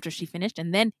leave after she finished,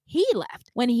 and then he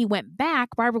left. When he went back,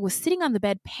 Barbara was sitting on the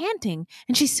bed panting,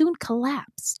 and she soon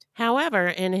collapsed. However,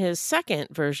 in his second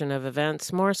version of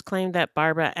events, Morris claimed that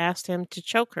Barbara asked him to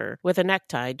choke her with a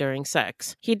necktie during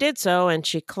sex. He did so, and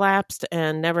she collapsed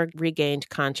and never regained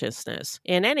consciousness.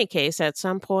 In any case, at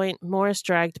some point, Morris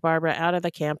dragged Barbara out of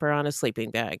the camper on a sleeping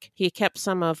bag. He kept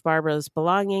some of Barbara's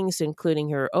belongings, including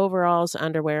her overalls,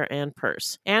 underwear, and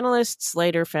purse. Analysts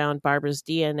later found Barbara's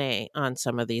DNA on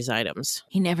some of these items.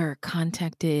 He never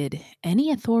contacted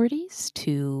any authorities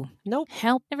to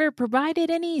help, never provided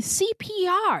any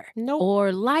CPR.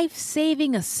 Or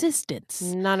life-saving assistance.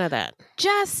 None of that.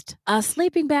 Just a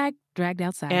sleeping bag dragged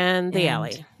outside. And the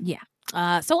alley. Yeah.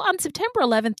 So on September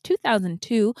 11th,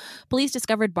 2002, police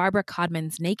discovered Barbara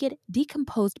Codman's naked,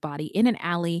 decomposed body in an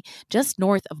alley just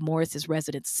north of Morris's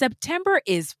residence. September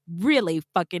is really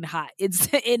fucking hot. It's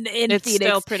in it's Phoenix.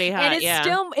 Still pretty hot, and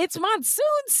it's monsoon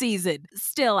season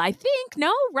still, I think.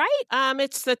 No, right?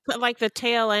 It's the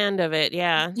tail end of it,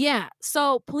 yeah. Yeah.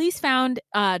 So police found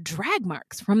drag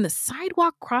marks from the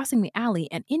sidewalk crossing the alley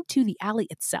and into the alley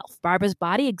itself. Barbara's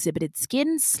body exhibited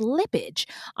skin slippage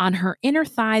on her inner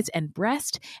thighs and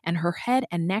breast, and her head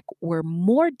and neck were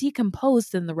more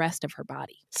decomposed than the rest of her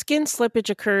body. Skin slippage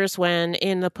occurs when,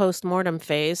 in the post-mortem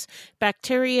phase,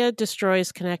 bacteria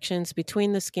destroys connections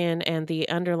between the skin and the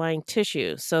underlying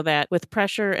tissue, so that with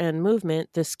pressure and movement,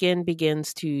 the skin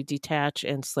begins to detach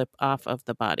and slip off of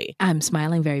the body. I'm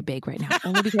smiling very big right now,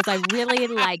 only because I really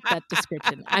like that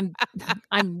description.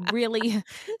 I'm really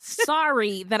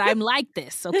sorry that I'm like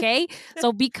this, okay?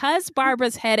 So because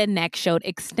Barbara's head and neck showed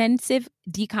extensive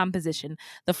decomposition,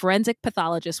 the forensic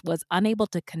pathologist was unable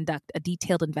to conduct a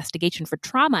detailed investigation for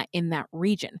trauma in that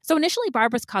region. So initially,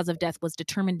 Barbara's cause of death was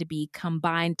determined to be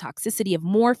combined toxicity of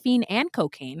morphine and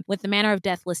cocaine, with the manner of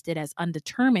death listed as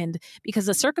undetermined because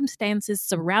the circumstances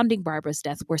surrounding Barbara's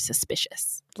death were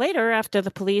suspicious. Later, after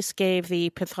the police gave the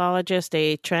pathologist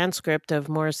a transcript of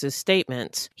Morris's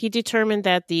statements, he determined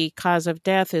that the cause of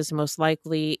death is most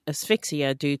likely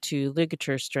asphyxia due to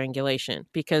ligature strangulation,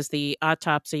 because the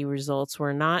autopsy results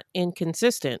were not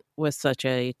inconsistent with such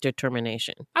a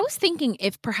determination. I was thinking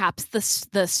if perhaps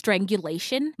the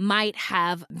strangulation might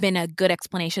have been a good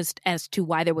explanation as to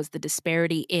why there was the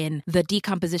disparity in the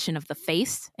decomposition of the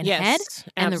face and head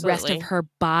and the rest of her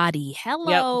body.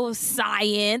 Hello,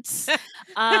 science.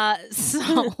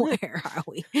 So where are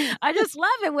we? I just love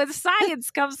it when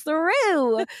science comes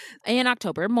through. In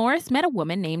October, Morris met a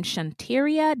woman named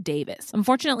Shantaria Davis.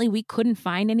 Unfortunately, we couldn't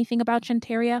find anything about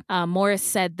Shantaria. Morris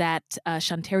said that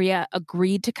Shantaria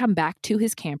agreed to come back to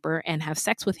his camper and have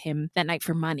sex with him that night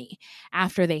for money.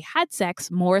 After they had sex,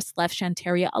 Morris left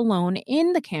Shantaria alone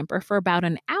in the camper for about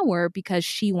an hour because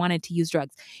she wanted to use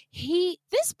drugs.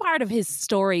 This part of his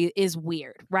story is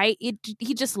weird, right?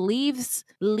 He just leaves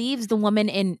the woman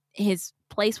in his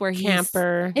place where he's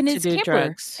camper in his to do camper,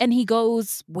 drugs. and he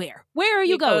goes where? Where are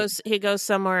you going? He goes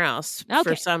somewhere else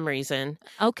for some reason.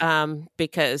 Okay.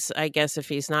 Because I guess if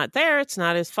he's not there, it's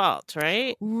not his fault,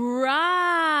 right?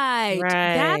 Right.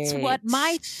 That's what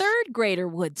my third grader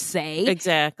would say.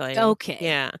 Exactly. Okay.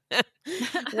 Yeah.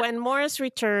 When Morris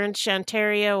returned,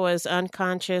 Shantaria was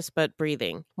unconscious but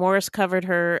breathing. Morris covered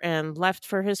her and left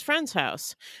for his friend's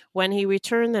house. When he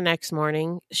returned the next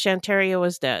morning, Shantaria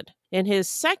was dead. In his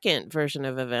second version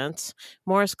of events,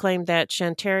 Morris claimed that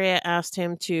Shantaria asked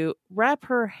him to wrap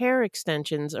her hair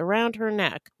extensions around her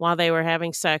neck while they were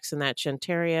having sex, and that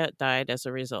Shantaria died as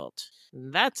a result.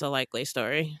 That's a likely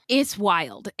story. It's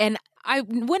wild. And I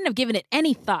wouldn't have given it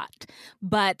any thought,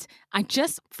 but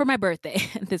for my birthday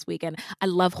this weekend, I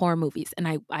love horror movies, and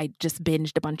I just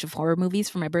binged a bunch of horror movies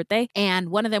for my birthday, and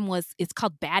one of them it's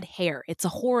called Bad Hair. It's a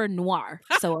horror noir,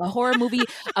 so a horror movie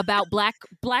about black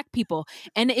people,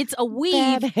 and it's a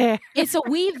weave. It's a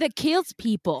weave that kills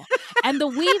people, and the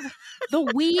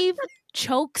weave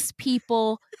chokes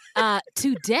people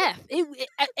to death.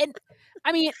 And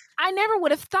I mean, I never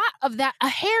would have thought of that, a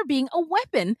hair being a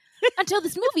weapon, until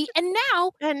this movie. And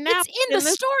now it's in the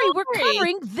story we're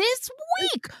covering this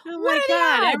week. Oh my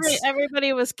God.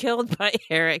 Everybody was killed by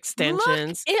hair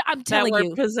extensions. Look, I'm telling that were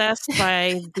you. Possessed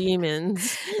by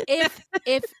demons.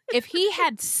 If he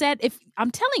had said, I'm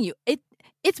telling you,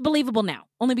 it's believable now,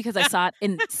 only because I saw it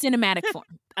in cinematic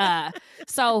form.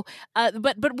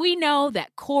 But we know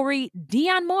that Corey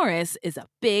Dion Morris is a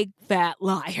big fat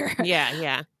liar.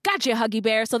 Yeah. Gotcha, Huggy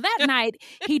Bear. So that night,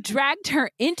 he dragged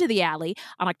her into the alley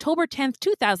on October 10th,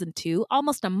 2002,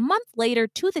 almost a month later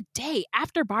to the day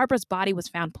after Barbara's body was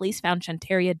found. Police found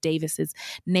Shantaria Davis's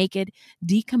naked,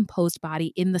 decomposed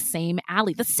body in the same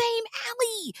alley. The same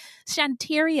alley!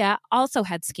 Shantaria also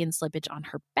had skin slippage on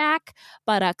her back,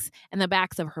 buttocks, and the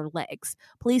backs of her legs.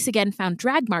 Police again found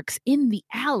drag marks in the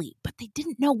alley, but they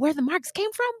didn't know where the marks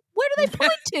came from. Where do they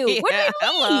point to? Yeah, Where do they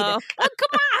lead? hello. Oh,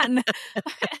 come on.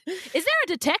 Is there a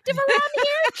detective around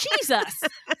here? Jesus.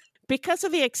 Because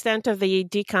of the extent of the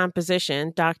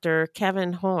decomposition, Dr.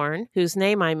 Kevin Horn, whose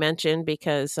name I mentioned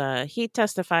because he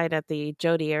testified at the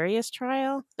Jodi Arias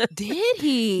trial. Did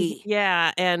he?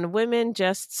 Yeah, and women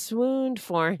just swooned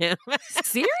for him.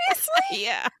 Seriously?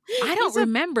 Yeah. I don't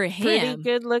remember him. Pretty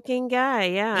good-looking guy,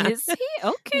 yeah. Is he?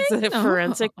 Okay. He's a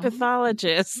forensic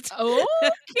pathologist.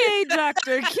 Okay,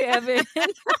 Dr. Kevin.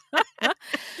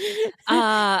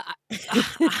 I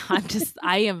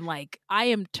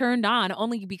am turned on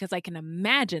only because I I can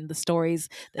imagine the stories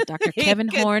that Dr. Kevin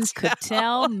Horn could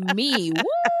tell me.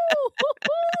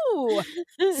 Woo!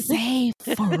 Say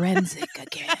forensic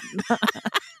again.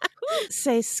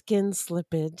 Say skin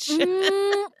slippage.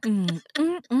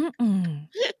 Oh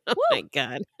my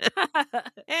God.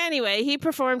 Anyway, he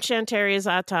performed Shantaria's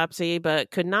autopsy,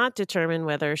 but could not determine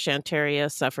whether Shantaria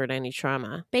suffered any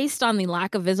trauma. Based on the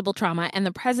lack of visible trauma and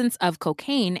the presence of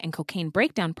cocaine and cocaine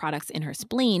breakdown products in her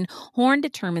spleen, Horn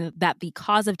determined that the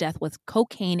cause of death was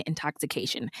cocaine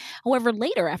intoxication. However,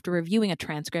 later, after reviewing a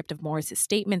transcript of Morris's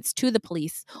statements to the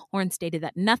police, Horn stated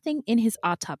that nothing in his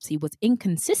autopsy was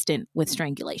inconsistent with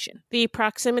strangulation. The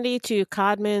proximity to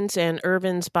Codman's and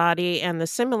Irvin's body and the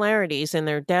similarities in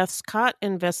their deaths caught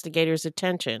investigators'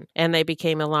 attention, and they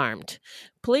became alarmed.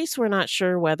 Police were not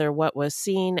sure whether what was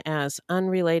seen as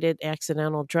unrelated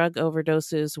accidental drug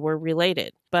overdoses were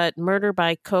related, but murder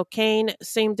by cocaine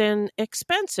seemed an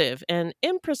expensive and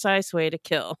imprecise way to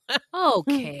kill.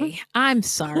 Okay, I'm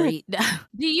sorry.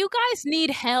 Do you guys need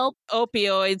help?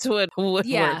 Opioids would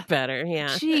work better, yeah.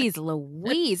 Jeez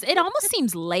Louise. It almost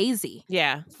seems lazy.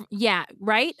 Yeah. Yeah,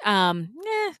 right?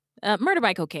 Murder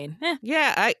by cocaine.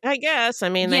 Yeah, I guess. I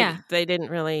mean, they didn't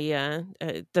really,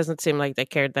 it doesn't seem like they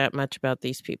cared that much about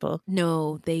these people.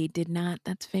 No, they did not.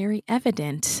 That's very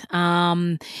evident.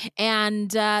 So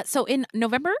in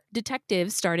November,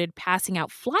 detectives started passing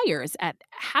out flyers at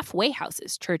halfway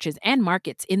houses, churches, and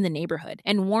markets in the neighborhood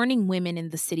and warning women in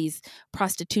the city's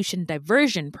prostitution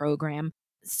diversion program.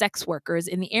 Sex workers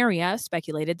in the area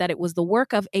speculated that it was the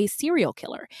work of a serial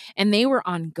killer, and they were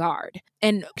on guard.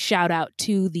 And shout out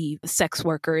to the sex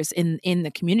workers in the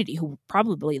community who were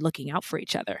probably looking out for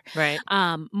each other. Right.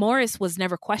 Morris was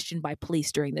never questioned by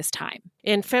police during this time.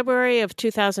 In February of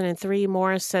 2003,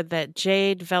 Morris said that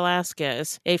Jade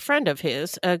Velasquez, a friend of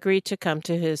his, agreed to come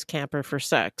to his camper for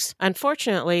sex.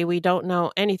 Unfortunately, we don't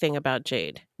know anything about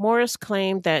Jade. Morris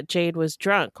claimed that Jade was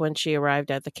drunk when she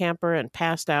arrived at the camper and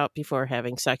passed out before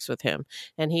having sex with him,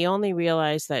 and he only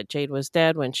realized that Jade was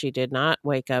dead when she did not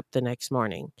wake up the next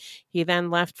morning. He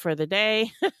then left for the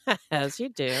day, as you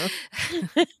do.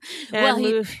 I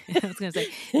was going to say,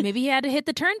 maybe he had to hit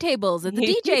the turntables at the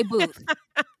DJ booth.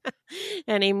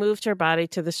 And he moved her body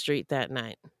to the street that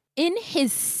night. In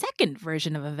his second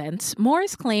version of events,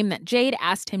 Morris claimed that Jade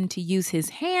asked him to use his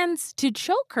hands to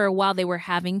choke her while they were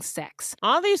having sex.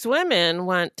 All these women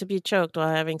want to be choked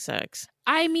while having sex.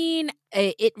 I mean,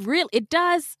 it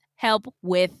does help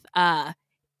with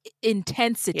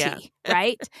intensity,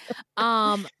 right?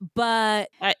 But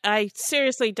I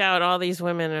seriously doubt all these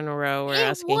women in a row were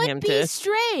asking him to. It would be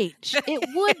strange. It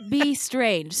would be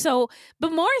strange. So,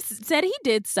 but Morris said he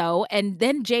did so, and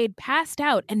then Jade passed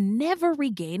out and never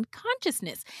regained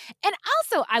consciousness. And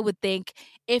also, I would think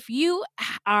if you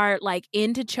are like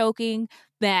into choking,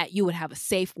 that you would have a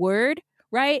safe word.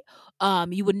 Right?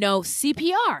 You would know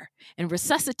CPR and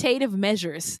resuscitative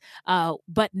measures,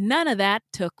 but none of that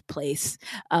took place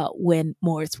when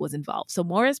Morris was involved. So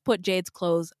Morris put Jade's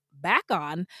clothes back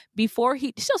on before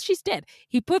she's dead.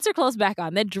 He puts her clothes back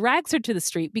on, then drags her to the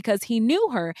street because he knew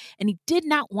her and he did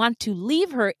not want to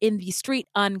leave her in the street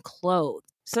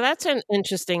unclothed. So that's an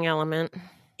interesting element.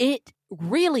 It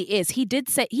really is. He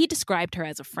described her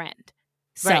as a friend.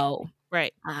 So.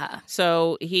 Right.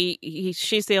 So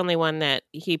she's the only one that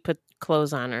he put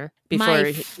clothes on her before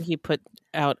he put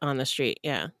out on the street.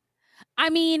 Yeah. I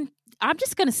mean, I'm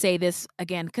just going to say this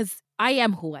again because I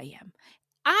am who I am.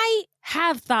 I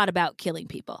have thought about killing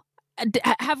people.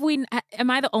 Have we? Am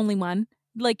I the only one?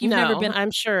 Like you've never been?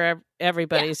 I'm sure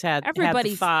everybody's had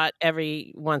the thought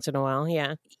every once in a while.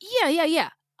 Yeah. Yeah.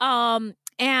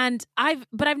 And I've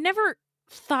never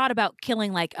thought about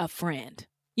killing like a friend.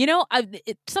 You know,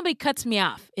 somebody cuts me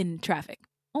off in traffic.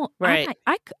 Oh, right.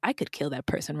 I could kill that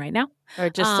person right now. Or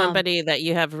just somebody that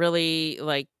you have really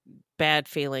like bad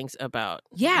feelings about.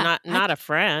 Yeah. Not a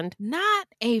friend. Not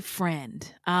a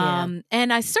friend. And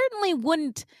I certainly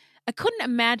I couldn't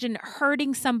imagine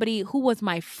hurting somebody who was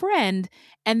my friend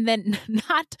and then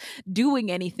not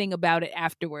doing anything about it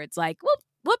afterwards. Like,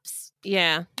 whoops.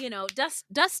 Yeah. You know,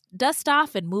 dust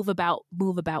off and move about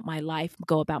my life,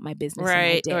 go about my business.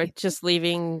 Right. Or just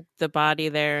leaving the body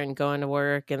there and going to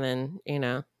work and then, you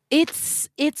know. It's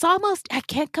almost, I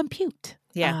can't compute.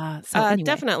 Yeah. Anyway.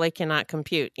 Definitely cannot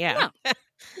compute. Yeah.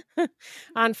 No.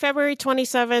 On February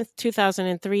 27th,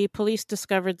 2003, police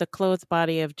discovered the clothed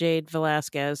body of Jade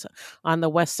Velasquez on the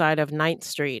west side of 9th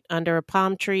Street under a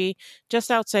palm tree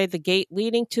just outside the gate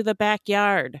leading to the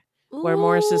backyard. Where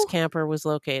Morris's camper was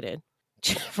located.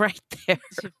 Right there,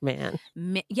 man.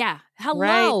 Yeah.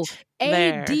 Hello.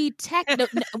 Right detective.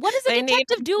 What does a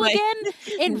detective do again?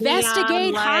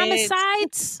 Investigate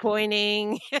homicides?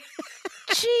 Pointing.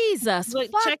 Jesus Look,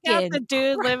 check out the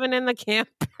dude living in the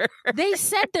camper. They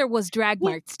said there was drag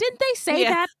marks. Didn't they say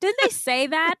that? Didn't they say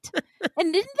that?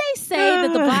 And didn't they say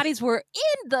that the bodies were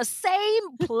in the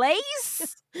same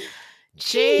place?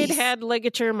 Jade had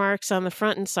ligature marks on the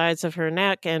front and sides of her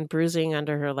neck and bruising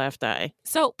under her left eye.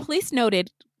 So police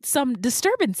noted some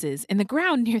disturbances in the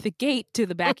ground near the gate to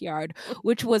the backyard,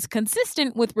 which was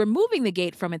consistent with removing the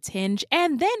gate from its hinge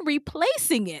and then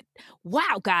replacing it.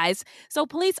 Wow, guys. So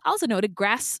police also noted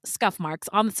grass scuff marks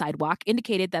on the sidewalk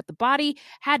indicated that the body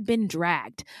had been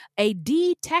dragged. A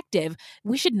detective,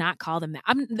 we should not call them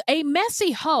that, a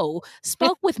messy hoe,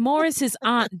 spoke with Morris's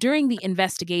aunt during the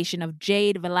investigation of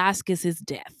Jade Velasquez's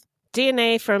death.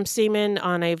 DNA from semen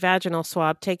on a vaginal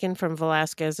swab taken from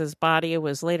Velasquez's body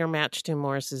was later matched to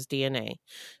Morris's DNA.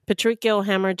 Petechial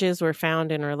hemorrhages were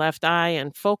found in her left eye,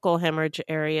 and focal hemorrhage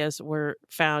areas were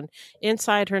found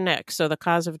inside her neck, so the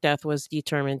cause of death was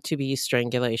determined to be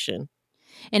strangulation.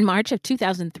 In March of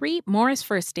 2003, Morris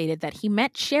first stated that he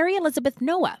met Sherry Elizabeth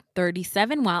Noah,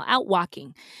 37, while out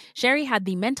walking. Sherry had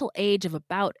the mental age of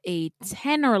about a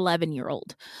 10 or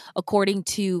 11-year-old. According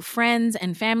to friends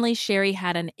and family, Sherry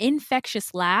had an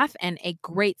infectious laugh and a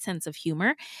great sense of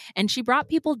humor, and she brought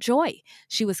people joy.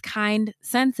 She was kind,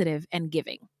 sensitive, and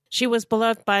giving. She was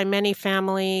beloved by many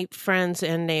family, friends,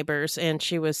 and neighbors, and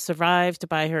she was survived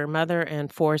by her mother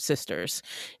and 4 sisters.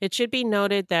 It should be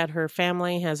noted that her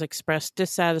family has expressed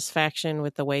dissatisfaction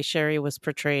with the way Sherry was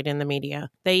portrayed in the media.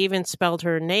 They even spelled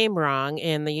her name wrong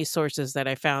in the sources that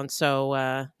I found,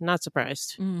 so not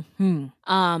surprised.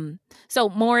 Mm-hmm. So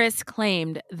Morris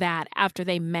claimed that after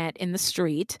they met in the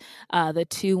street, the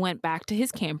two went back to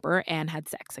his camper and had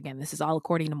sex. Again, this is all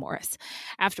according to Morris.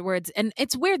 Afterwards, and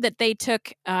it's weird that they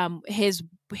took his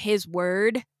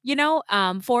word,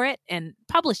 for it and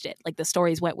published it. Like the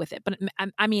stories went with it. But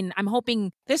I'm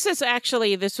hoping this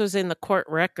was in the court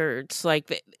records.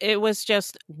 Like it was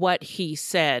just what he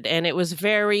said. And it was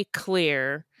very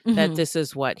clear that this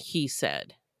is what he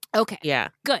said. Okay. Yeah.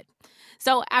 Good.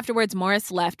 So afterwards,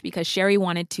 Morris left because Sherry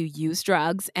wanted to use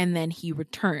drugs, and then he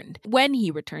returned. When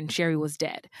he returned, Sherry was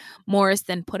dead. Morris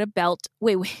then put a belt...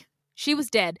 Wait. She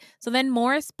was dead. So then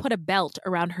Morris put a belt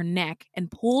around her neck and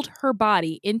pulled her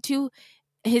body into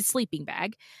his sleeping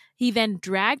bag. He then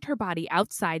dragged her body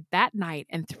outside that night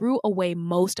and threw away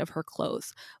most of her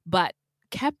clothes, but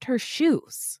kept her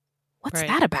shoes. What's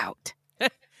that about?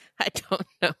 I don't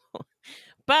know.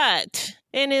 But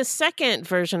in his second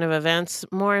version of events,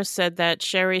 Morris said that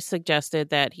Sherry suggested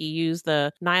that he use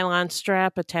the nylon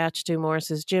strap attached to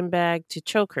Morris's gym bag to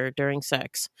choke her during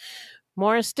sex.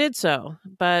 Morris did so,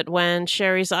 but when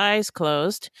Sherry's eyes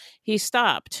closed, he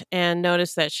stopped and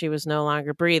noticed that she was no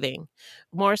longer breathing.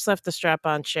 Morris left the strap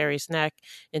on Sherry's neck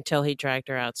until he dragged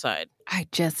her outside. I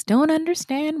just don't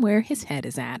understand where his head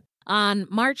is at. On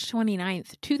March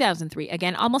 29th, 2003,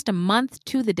 again, almost a month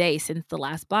to the day since the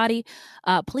last body,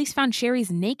 police found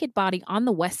Sherry's naked body on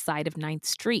the west side of 9th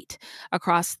Street,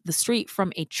 across the street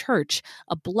from a church,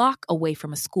 a block away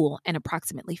from a school, and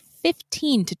approximately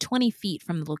 15 to 20 feet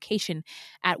from the location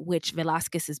at which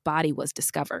Velasquez's body was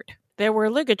discovered. There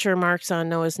were ligature marks on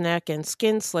Noah's neck and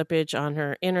skin slippage on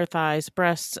her inner thighs,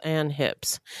 breasts, and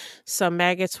hips. Some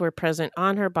maggots were present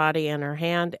on her body, and her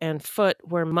hand and foot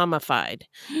were mummified.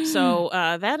 So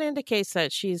that indicates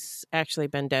that she's actually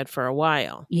been dead for a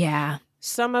while. Yeah.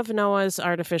 Some of Noah's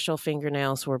artificial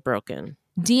fingernails were broken.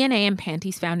 DNA and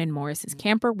panties found in Morris's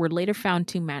camper were later found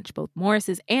to match both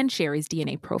Morris's and Sherry's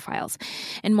DNA profiles.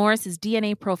 And Morris's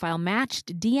DNA profile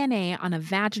matched DNA on a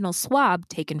vaginal swab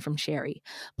taken from Sherry.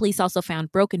 Police also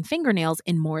found broken fingernails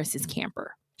in Morris's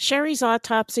camper. Sherry's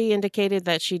autopsy indicated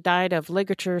that she died of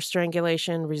ligature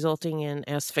strangulation resulting in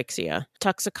asphyxia.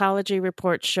 Toxicology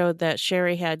reports showed that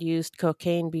Sherry had used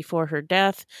cocaine before her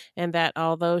death, and that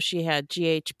although she had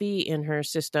GHB in her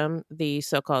system, the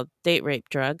so-called date rape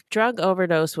drug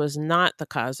overdose was not the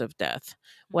cause of death.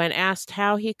 When asked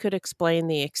how he could explain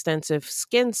the extensive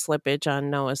skin slippage on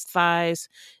Noah's thighs,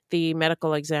 the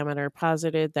medical examiner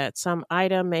posited that some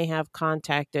item may have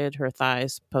contacted her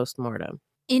thighs post-mortem.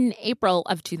 In April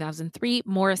of 2003,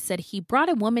 Morris said he brought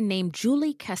a woman named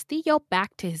Julie Castillo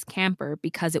back to his camper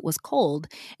because it was cold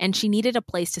and she needed a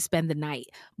place to spend the night.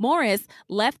 Morris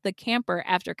left the camper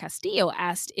after Castillo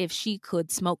asked if she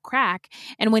could smoke crack,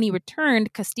 and when he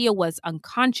returned, Castillo was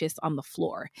unconscious on the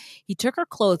floor. He took her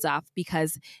clothes off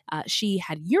because she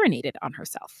had urinated on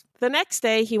herself. The next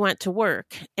day, he went to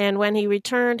work, and when he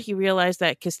returned, he realized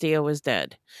that Castillo was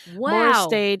dead. Wow. Morris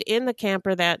stayed in the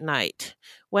camper that night.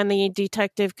 When the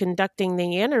detective conducting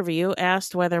the interview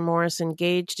asked whether Morris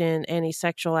engaged in any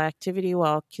sexual activity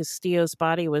while Castillo's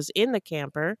body was in the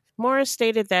camper, Morris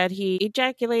stated that he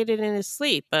ejaculated in his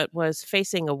sleep, but was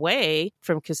facing away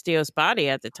from Castillo's body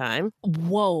at the time.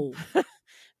 Whoa.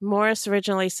 Morris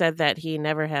originally said that he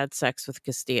never had sex with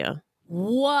Castillo.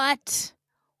 What?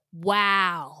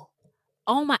 Wow.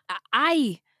 Oh my,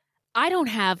 I don't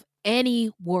have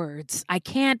any words. I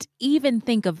can't even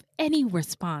think of any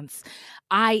response.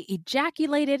 I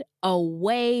ejaculated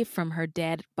away from her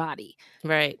dead body.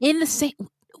 Right. In the same,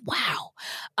 wow.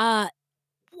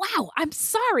 Wow, I'm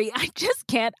sorry. I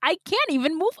can't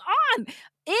even move on.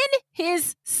 In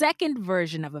his second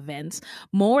version of events,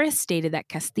 Morris stated that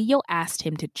Castillo asked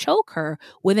him to choke her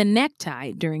with a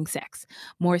necktie during sex.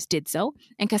 Morris did so,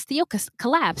 and Castillo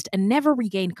collapsed and never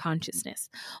regained consciousness.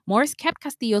 Morris kept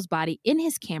Castillo's body in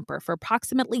his camper for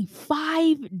approximately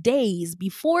 5 days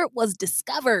before it was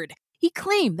discovered. He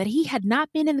claimed that he had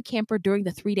not been in the camper during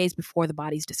the 3 days before the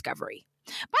body's discovery.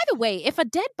 By the way, if a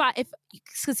dead body,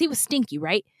 because he was stinky,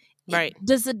 right? Right.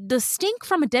 Does the stink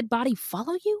from a dead body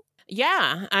follow you?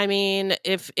 Yeah, I mean,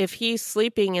 if he's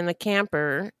sleeping in the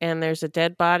camper and there's a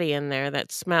dead body in there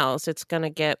that smells, it's going to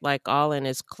get like all in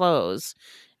his clothes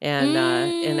and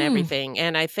everything.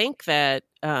 And I think that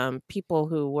people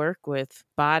who work with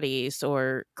bodies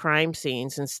or crime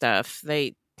scenes and stuff,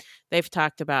 they've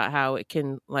talked about how it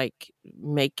can like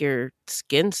make your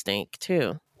skin stink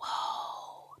too.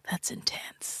 Whoa, that's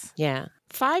intense. Yeah.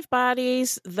 5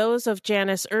 bodies, those of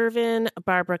Janice Irvin,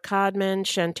 Barbara Codman,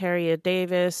 Shantaria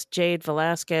Davis, Jade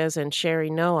Velasquez, and Sherry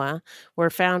Noah, were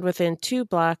found within 2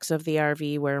 blocks of the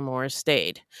RV where Morris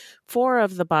stayed. 4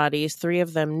 of the bodies, 3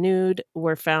 of them nude,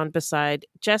 were found beside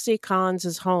Jesse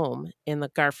Collins' home in the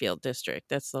Garfield district.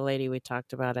 That's the lady we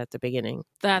talked about at the beginning.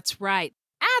 That's right.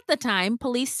 At the time,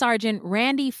 Police Sergeant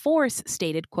Randy Force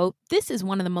stated, quote, "This is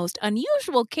one of the most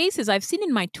unusual cases I've seen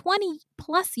in my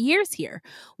 20-plus years here.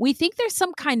 We think there's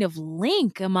some kind of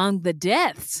link among the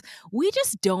deaths. We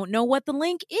just don't know what the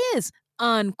link is,"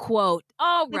 unquote.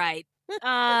 All right.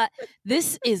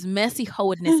 This is messy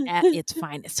hoedness at its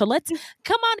finest. So let's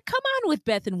come on with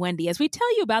Beth and Wendy as we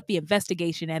tell you about the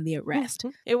investigation and the arrest.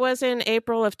 It was in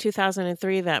April of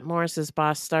 2003 that Morris's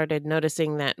boss started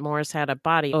noticing that Morris had a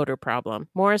body odor problem.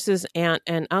 Morris's aunt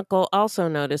and uncle also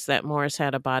noticed that Morris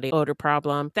had a body odor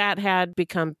problem that had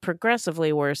become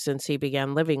progressively worse since he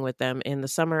began living with them in the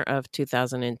summer of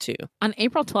 2002. On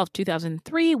April 12,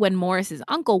 2003, when Morris's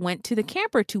uncle went to the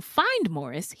camper to find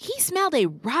Morris, he smelled a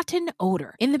rotten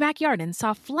odor in the backyard and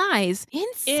saw flies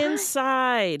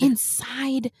inside.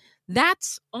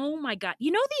 That's, oh my God.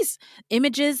 You know these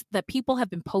images that people have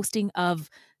been posting of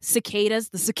cicadas?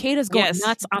 The cicadas going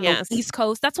nuts on the East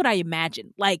Coast. That's what I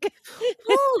imagine. Like,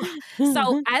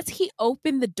 so as he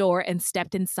opened the door and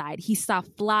stepped inside, he saw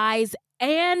flies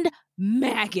and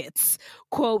maggots,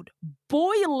 quote,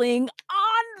 boiling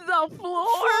on the floor,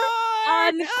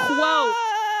 unquote.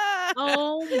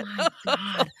 Oh my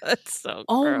God. That's so gross.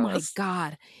 Oh my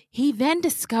God. He then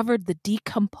discovered the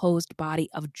decomposed body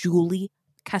of Julie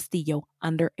Castillo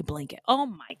under a blanket. Oh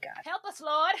my God. Help us,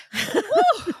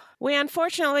 Lord. We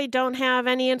unfortunately don't have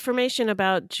any information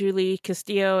about Julie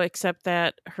Castillo except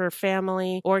that her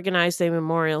family organized a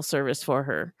memorial service for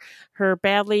her. Her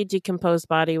badly decomposed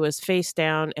body was face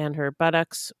down and her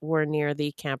buttocks were near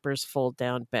the camper's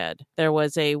fold-down bed. There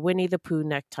was a Winnie the Pooh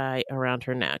necktie around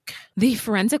her neck. The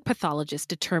forensic pathologist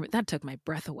determined, that took my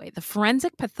breath away. The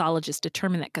forensic pathologist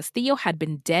determined that Castillo had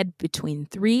been dead between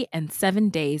 3 and 7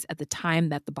 days at the time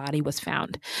that the body was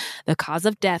found. The cause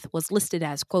of death was listed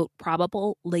as, quote,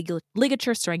 probable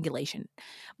ligature strangulation.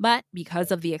 But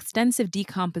because of the extensive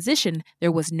decomposition,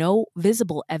 there was no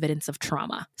visible evidence of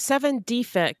trauma. 7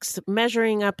 defects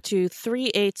measuring up to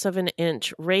 3/8 of an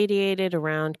inch radiated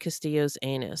around Castillo's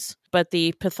anus. But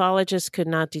the pathologist could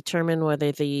not determine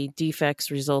whether the defects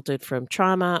resulted from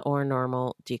trauma or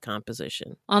normal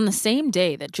decomposition. On the same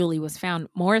day that Julie was found,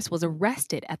 Morris was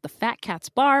arrested at the Fat Cats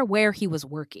bar where he was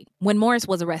working. When Morris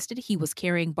was arrested, he was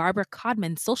carrying Barbara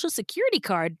Codman's social security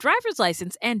card, driver's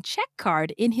license, and check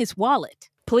card in his wallet.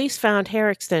 Police found hair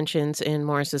extensions in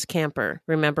Morris's camper.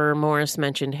 Remember, Morris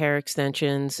mentioned hair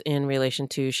extensions in relation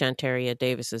to Shantaria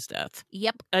Davis's death.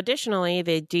 Yep. Additionally,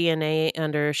 the DNA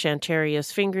under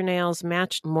Shantaria's fingernails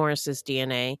matched Morris's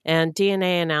DNA, and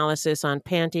DNA analysis on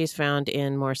panties found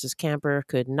in Morris's camper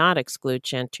could not exclude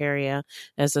Shantaria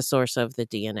as the source of the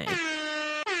DNA.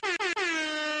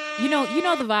 You know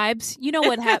the vibes. You know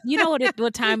what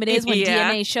time it is when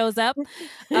DNA shows up.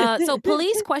 So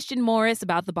police questioned Morris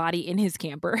about the body in his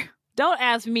camper. Don't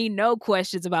ask me no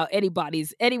questions about any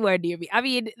bodies anywhere near me. I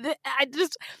mean,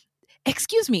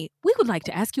 "Excuse me, we would like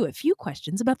to ask you a few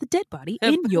questions about the dead body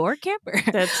in your camper."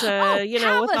 That's, with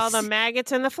all the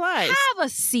maggots and the flies. Have a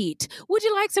seat. Would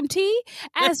you like some tea?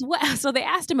 As well. So they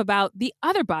asked him about the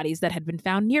other bodies that had been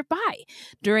found nearby.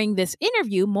 During this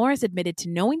interview, Morris admitted to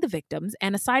knowing the victims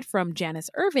and, aside from Janice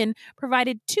Irvin,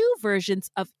 provided 2 versions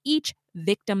of each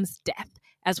victim's death.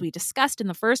 As we discussed in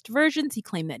the first versions, he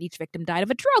claimed that each victim died of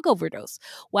a drug overdose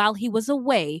while he was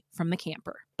away from the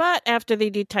camper. But after the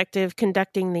detective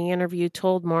conducting the interview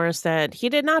told Morris that he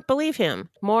did not believe him,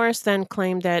 Morris then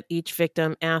claimed that each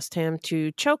victim asked him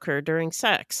to choke her during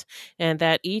sex and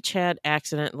that each had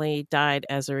accidentally died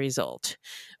as a result.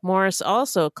 Morris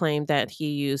also claimed that he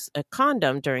used a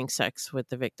condom during sex with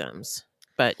the victims.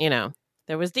 But,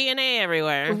 there was DNA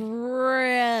everywhere.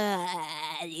 Right.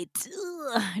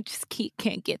 I just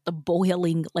can't get the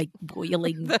boiling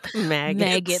the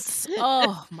maggots.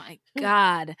 Oh, my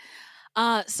God.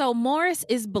 So Morris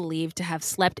is believed to have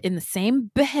slept in the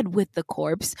same bed with the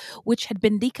corpse, which had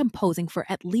been decomposing for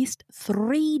at least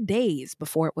 3 days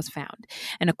before it was found.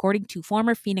 And according to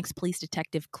former Phoenix police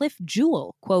detective Cliff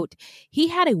Jewell, quote, "He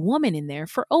had a woman in there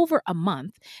for over a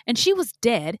month, and she was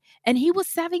dead, and he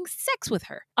was having sex with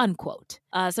her," unquote.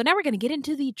 So now we're going to get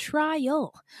into the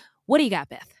trial. What do you got,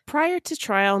 Beth? Prior to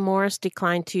trial, Morris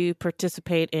declined to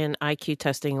participate in IQ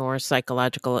testing or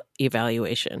psychological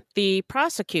evaluation. The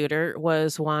prosecutor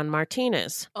was Juan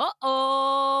Martinez.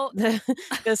 Uh-oh!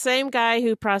 The same guy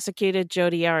who prosecuted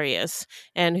Jodi Arias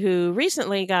and who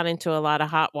recently got into a lot of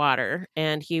hot water.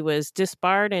 And he was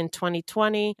disbarred in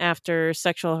 2020 after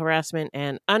sexual harassment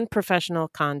and unprofessional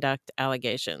conduct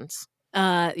allegations.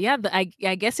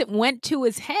 I guess it went to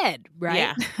his head,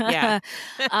 right? Yeah.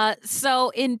 So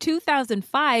in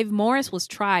 2005, Morris was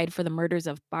tried for the murders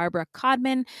of Barbara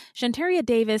Codman, Shantaria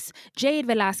Davis, Jade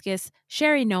Velasquez,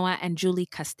 Sherry Noah, and Julie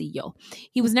Castillo.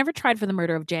 He was never tried for the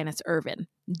murder of Janice Irvin.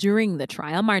 During the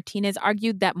trial, Martinez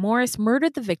argued that Morris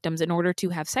murdered the victims in order to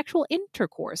have sexual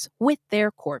intercourse with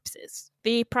their corpses.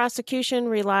 The prosecution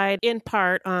relied in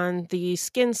part on the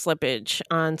skin slippage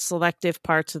on selective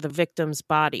parts of the victims'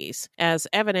 bodies as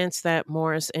evidence that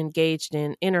Morris engaged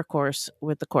in intercourse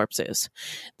with the corpses.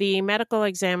 The medical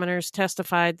examiners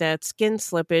testified that skin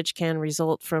slippage can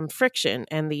result from friction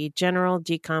and the general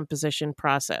decomposition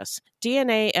process.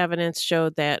 DNA evidence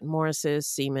showed that Morris's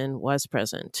semen was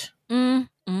present.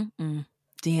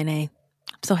 DNA.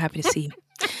 I'm so happy to see you.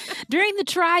 During the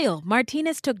trial,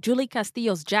 Martinez took Julie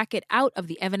Castillo's jacket out of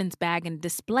the evidence bag and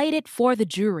displayed it for the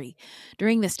jury.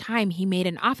 During this time, he made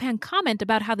an offhand comment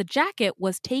about how the jacket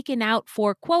was taken out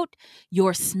for, quote,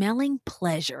 "your smelling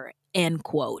pleasure," end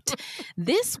quote.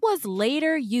 This was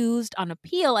later used on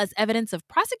appeal as evidence of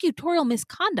prosecutorial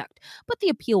misconduct, but the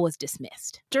appeal was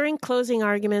dismissed. During closing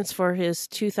arguments for his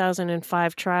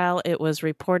 2005 trial, it was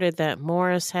reported that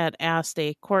Morris had asked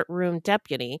a courtroom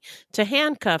deputy to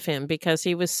handcuff him because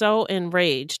he was so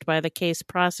enraged by the case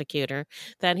prosecutor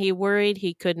that he worried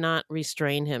he could not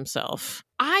restrain himself.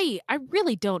 I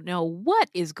really don't know what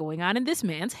is going on in this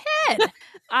man's head.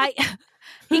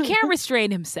 He can't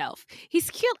restrain himself. He's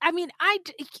killed.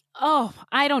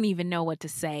 I don't even know what to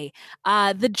say.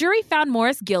 The jury found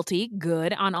Morris guilty,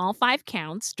 good, on all 5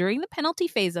 counts. During the penalty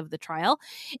phase of the trial,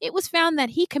 it was found that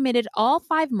he committed all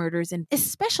 5 murders in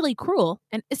especially cruel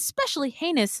and especially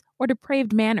heinous or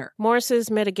depraved manner. Morris's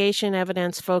mitigation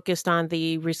evidence focused on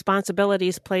the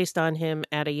responsibilities placed on him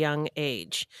at a young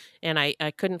age. And I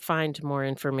couldn't find more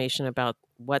information about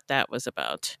what that was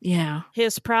about. Yeah.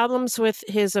 His problems with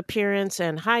his appearance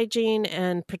and hygiene,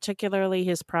 and particularly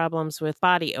his problems with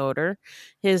body odor,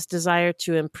 his desire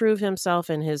to improve himself,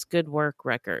 and his good work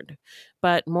record.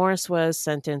 But Morris was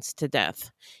sentenced to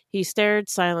death. He stared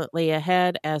silently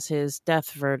ahead as his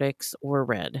death verdicts were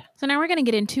read. So now we're going to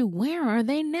get into where are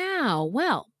they now?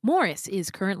 Well, Morris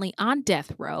is currently on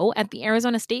death row at the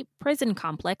Arizona State Prison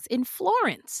Complex in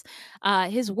Florence.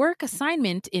 His work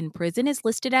assignment in prison is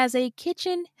listed as a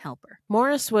kitchen helper.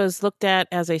 Morris was looked at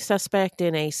as a suspect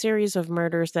in a series of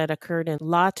murders that occurred in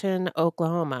Lawton,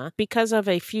 Oklahoma, because of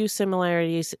a few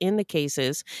similarities in the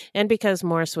cases and because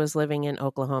Morris was living in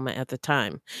Oklahoma at the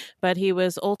time. But he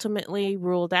was ultimately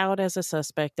ruled out as a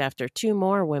suspect after 2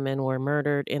 more women were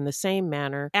murdered in the same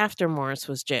manner after Morris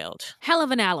was jailed. Hell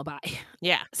of an alibi.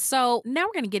 Yeah. So now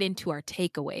we're going to get into our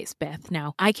takeaways, Beth.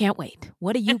 Now, I can't wait.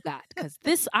 What do you got?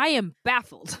 Because I am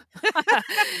baffled.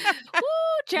 Woo,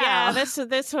 yeah,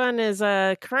 this one is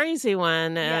a crazy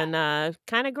one and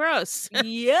kind of gross.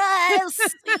 Yes,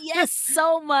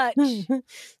 so much.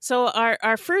 So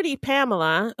our fruity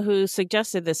Pamela, who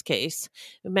suggested this case,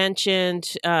 mentioned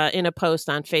mentioned in a post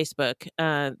on Facebook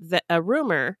that a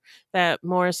rumor that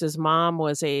Morris's mom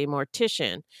was a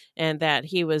mortician and that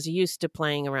he was used to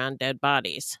playing around dead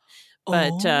bodies.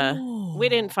 But we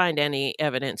didn't find any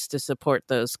evidence to support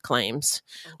those claims.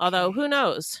 Okay. Although, who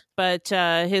knows? But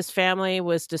his family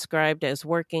was described as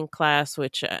working class,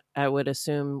 which I would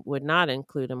assume would not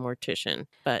include a mortician.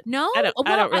 But no, I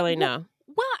don't really know.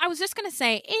 Well, I was just going to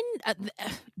say,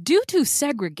 due to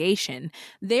segregation,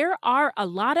 there are a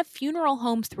lot of funeral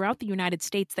homes throughout the United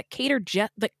States that cater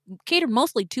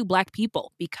mostly to Black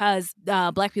people because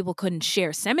Black people couldn't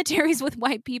share cemeteries with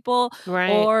white people,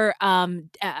 right. Or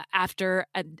after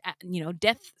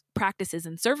death practices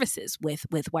and services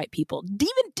with white people.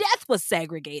 Even death was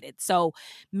segregated. So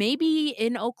maybe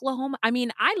in Oklahoma, I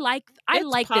mean, I like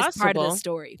this part of the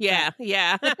story. Yeah.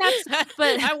 But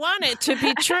I want it to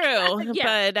be true,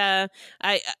 yeah. But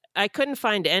I couldn't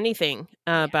find anything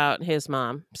about his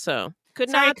mom. So could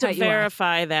Sorry not to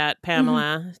verify that,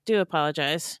 Pamela. Mm-hmm. Do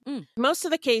apologize. Most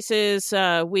of the cases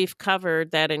we've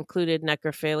covered that included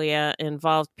necrophilia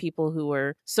involved people who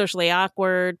were socially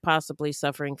awkward, possibly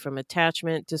suffering from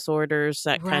attachment disorders,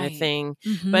 that kind of thing.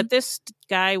 Mm-hmm. But this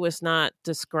guy was not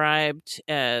described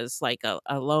as like a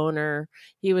loner.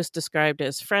 He was described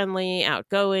as friendly,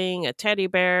 outgoing, a teddy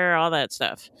bear, all that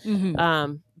stuff.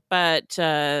 Mm-hmm. But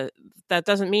that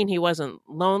doesn't mean he wasn't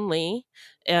lonely.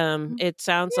 It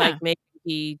sounds like maybe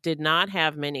he did not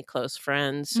have many close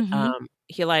friends. Mm-hmm.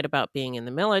 He lied about being in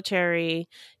the military.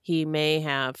 He may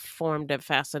have formed a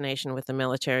fascination with the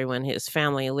military when his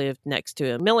family lived next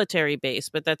to a military base,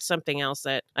 but that's something else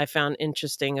that I found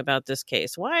interesting about this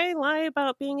case. Why lie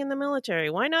about being in the military?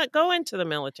 Why not go into the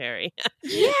military?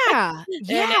 Yeah.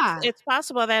 It's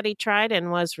possible that he tried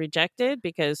and was rejected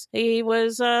because he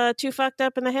was too fucked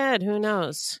up in the head. Who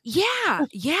knows? Yeah,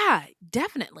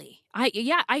 definitely.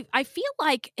 I feel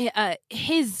like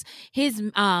his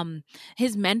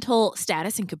mental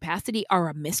status and capacity are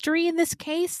a mystery in this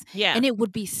case. Yeah, and it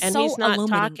would be so and he's not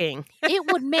illuminating. Talking.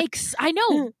 It would make I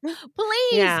know.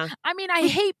 Please, yeah. I mean, I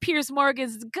hate Piers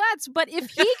Morgan's guts, but if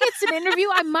he gets an interview,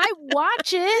 I might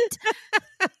watch it.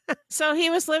 So he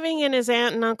was living in his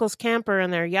aunt and uncle's camper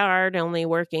in their yard, only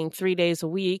working 3 days a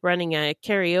week, running a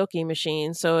karaoke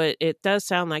machine. So it does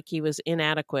sound like he was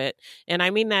inadequate. And I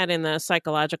mean that in the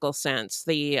psychological sense.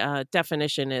 The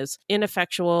definition is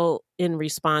ineffectual in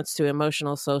response to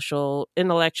emotional, social,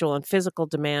 intellectual, and physical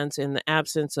demands in the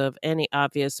absence of any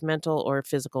obvious mental or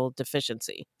physical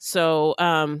deficiency. So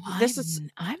I've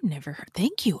never heard.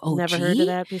 Thank you, OG. Never heard of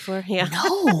that before? Yeah.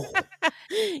 No.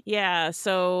 Yeah.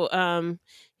 So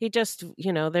he just,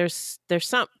 there's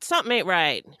something ain't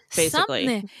right,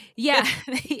 basically.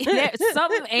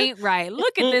 Something ain't right.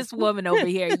 Look at this woman over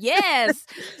here. Yes,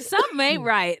 something ain't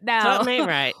right. Now, something ain't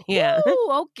right. Yeah. Ooh,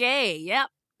 okay. Yep.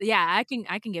 Yeah, I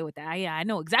can get with that. Yeah, I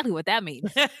know exactly what that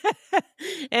means.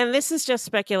 And this is just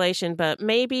speculation, but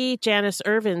maybe Janice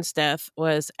Irvin's death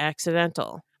was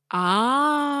accidental.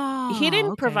 He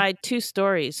didn't provide two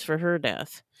stories for her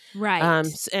death. Right.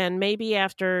 And maybe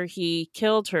after he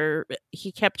killed her,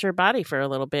 he kept her body for a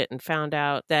little bit and found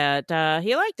out that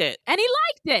he liked it. And he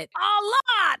liked it a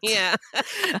lot. Yeah.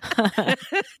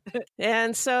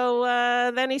 And so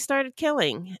then he started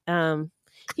killing.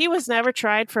 He was never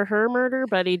tried for her murder,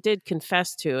 but he did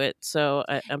confess to it. So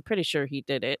I'm pretty sure he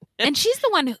did it. And she's the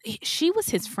one she was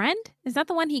his friend? Is that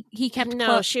the one he kept No,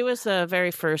 close? she was the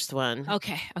very first one.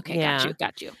 Okay. Yeah.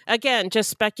 Got you. Again, just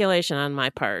speculation on my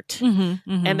part.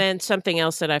 Mm-hmm. And then something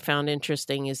else that I found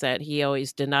interesting is that he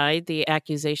always denied the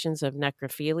accusations of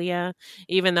necrophilia,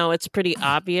 even though it's pretty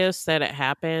obvious that it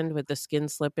happened with the skin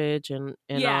slippage and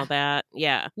all that.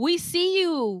 Yeah. We see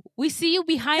you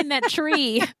behind that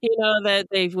tree. That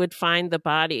they would find the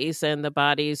bodies, and the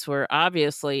bodies were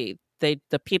obviously the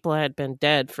people had been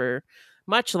dead for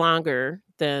much longer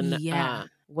than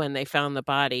when they found the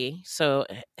body, so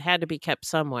it had to be kept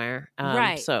somewhere.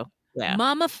 Right. So yeah,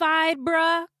 mummified,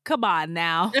 bruh. Come on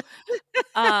now.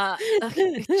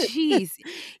 Jeez.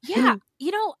 Yeah.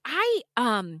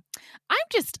 I'm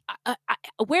just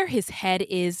where his head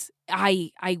is.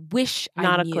 I wish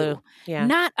not I a knew. clue. Yeah,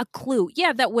 not a clue.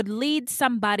 Yeah, that would lead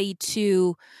somebody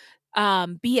to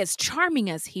be as charming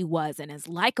as he was and as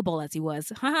likable as he was.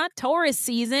 Taurus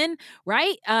season,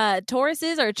 right?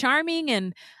 Tauruses are charming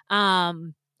and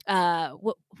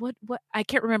what I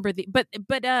can't remember but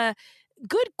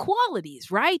good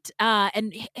qualities, right?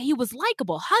 And he was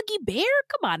likable. Huggy Bear?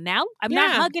 Come on now. I'm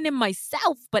not hugging him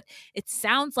myself, but it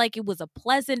sounds like he was a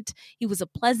pleasant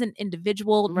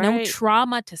individual. Right. No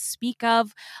trauma to speak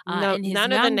of. In his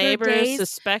none of the neighbors days.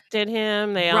 Suspected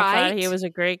him. They all thought he was a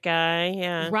great guy.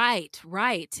 Yeah.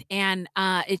 Right. And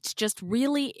it's just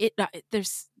really,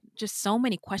 there's just so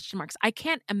many question marks. I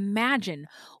can't imagine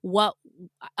what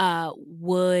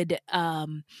would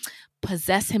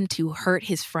possess him to hurt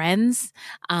his friends,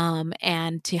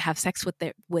 and to have sex with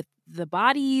the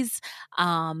bodies,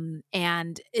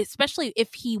 and especially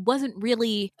if he wasn't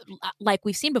really, like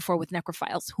we've seen before with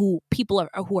necrophiles, who are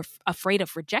afraid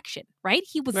of rejection, right?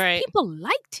 People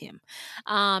liked him,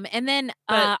 and then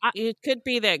it could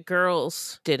be that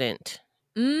girls didn't.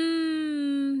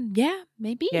 Yeah,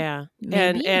 maybe. Yeah,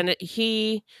 maybe. and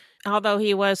he, although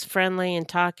he was friendly and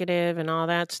talkative and all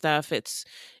that stuff, it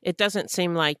doesn't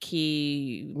seem like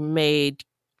he made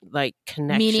like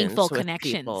meaningful with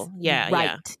connections. People. Yeah,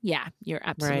 right. Yeah, you're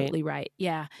absolutely right.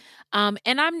 Yeah, and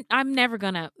I'm never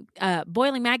gonna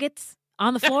boiling maggots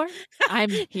on the floor. I'm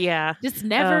just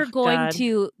never going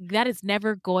to. That is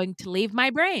never going to leave my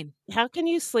brain. How can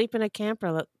you sleep in a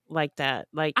camper like that?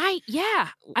 Like I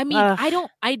mean, I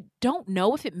don't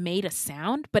know if it made a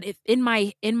sound, but if in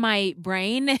my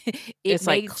brain it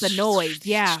makes the noise.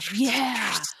 Yeah.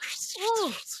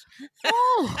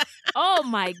 Oh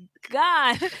my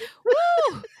God.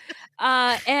 Woo.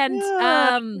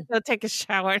 Go take a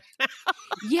shower.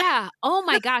 Yeah. Oh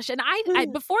my gosh. And I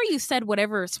before you said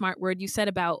whatever smart word you said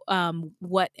about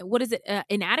what is it,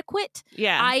 inadequate?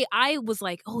 Yeah. I was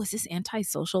like, oh, is this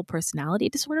antisocial personality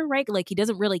disorder? Right? Like he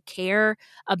doesn't really care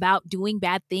about doing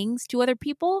bad things to other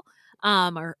people.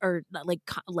 Or like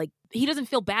he doesn't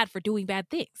feel bad for doing bad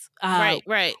things.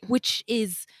 Right. Which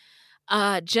is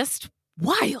just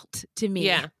wild to me.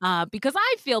 Yeah. Because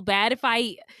I feel bad if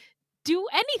I do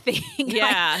anything.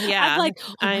 Yeah. I'm like,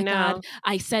 oh I my know. God,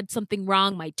 I said something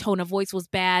wrong. My tone of voice was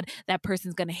bad. That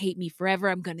person's going to hate me forever.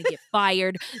 I'm going to get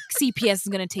fired. CPS is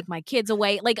going to take my kids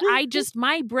away. Like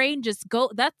my brain just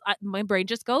goes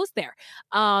there.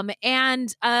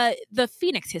 And the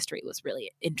Phoenix history was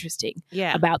really interesting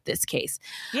about this case.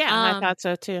 Yeah, I thought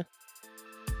so too.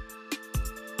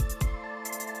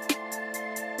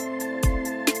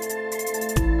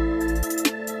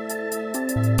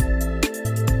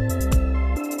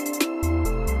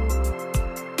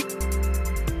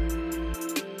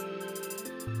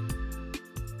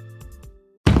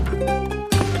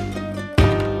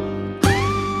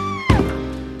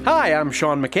 Hi, I'm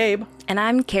Sean McCabe. And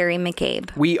I'm Carrie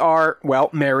McCabe. We are,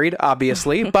 well, married,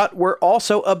 obviously, but we're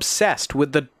also obsessed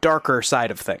with the darker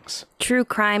side of things. True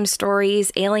crime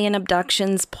stories, alien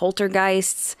abductions,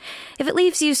 poltergeists. If it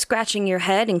leaves you scratching your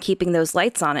head and keeping those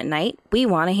lights on at night, we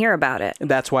want to hear about it.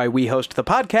 That's why we host the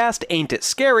podcast, Ain't It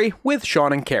Scary, with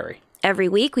Sean and Carrie. Every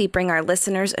week, we bring our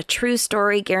listeners a true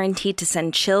story guaranteed to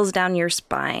send chills down your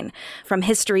spine. From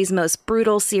history's most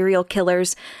brutal serial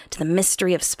killers to the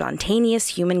mystery of spontaneous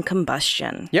human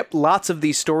combustion. Yep, lots of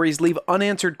these stories leave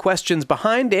unanswered questions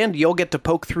behind, and you'll get to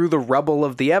poke through the rubble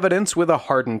of the evidence with a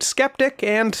hardened skeptic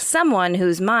and someone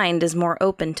whose mind is more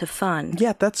open to fun.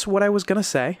 Yeah, that's what I was gonna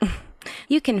say.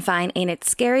 You can find Ain't It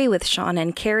Scary with Sean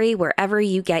and Carrie wherever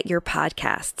you get your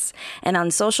podcasts, and on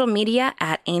social media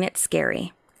at Ain't It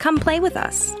Scary. Come play with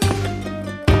us.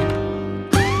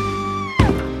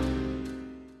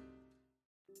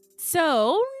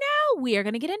 So now we are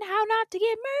going to get into how not to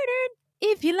get murdered.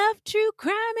 If you love true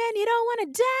crime and you don't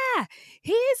want to die,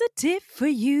 here's a tip for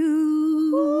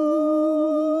you.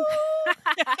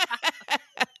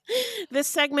 This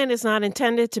segment is not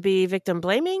intended to be victim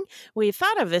blaming. We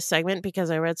thought of this segment because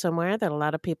I read somewhere that a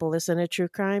lot of people listen to true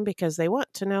crime because they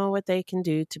want to know what they can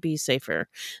do to be safer.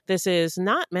 This is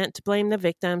not meant to blame the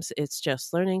victims. It's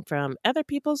just learning from other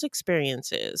people's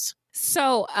experiences.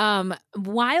 So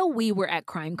while we were at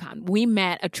CrimeCon, we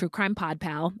met a true crime pod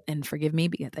pal, and forgive me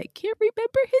because I can't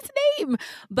remember his name,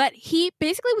 but he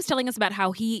basically was telling us about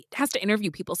how he has to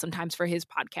interview people sometimes for his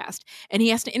podcast, and he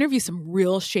has to interview some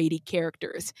real shady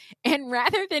characters. And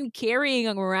rather than carrying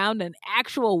around an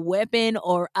actual weapon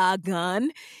or a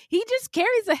gun, he just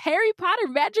carries a Harry Potter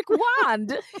magic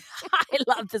wand. I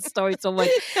love this story so much.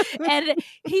 And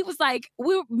he was like,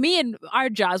 me and our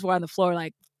jaws were on the floor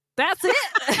like, that's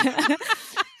it.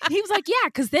 He was like, yeah,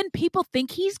 because then people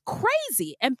think he's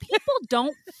crazy, and people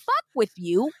don't fuck with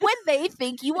you when they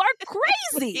think you are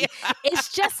crazy. Yeah.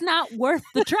 It's just not worth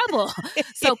the trouble.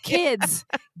 So kids,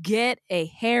 get a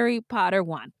Harry Potter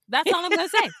wand. That's all I'm going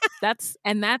to say. That's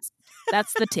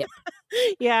the tip.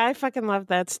 Yeah, I fucking love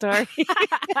that story.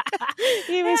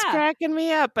 He was cracking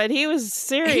me up, but he was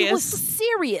serious. He was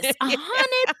serious,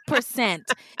 100%.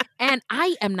 And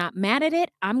I am not mad at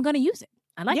it. I'm going to use it.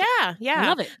 I like it. Yeah. I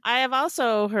love it. I have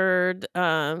also heard,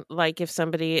 like if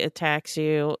somebody attacks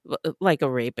you, like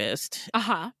a rapist,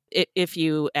 if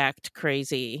you act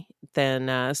crazy,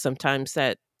 then sometimes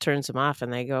that turns them off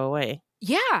and they go away.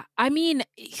 Yeah. I mean,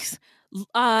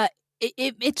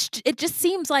 it just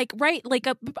seems like, right, like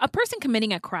a person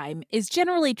committing a crime is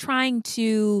generally trying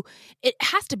to, it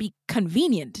has to be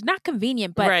convenient, not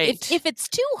convenient, but if it's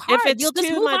too hard, you'll just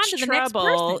move on to the next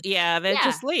person. Then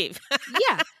just leave.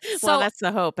 Yeah. So well, that's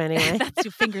the hope anyway. That's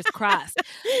your fingers crossed.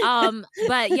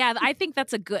 But yeah, I think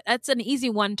that's an easy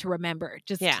one to remember.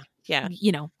 Just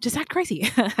just act crazy.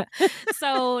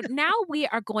 So now we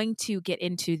are going to get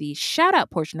into the shout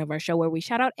out portion of our show, where we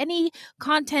shout out any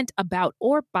content about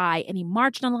or by any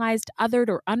marginalized, othered,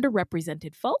 or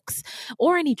underrepresented folks,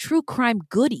 or any true crime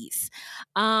goodies.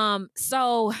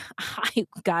 So I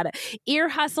got it. Ear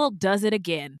Hustle does it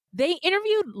again. They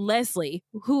interviewed Leslie,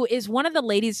 who is one of the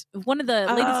ladies,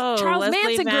 Charles Leslie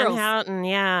Manson Van girls. Houten,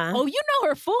 yeah. Oh, you know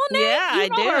her full name? Yeah, I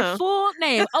do. Her full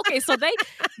name. Okay, so they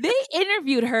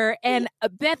interviewed her, and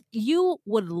Beth, you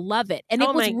would love it. And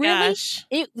it was really,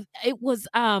 it was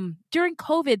during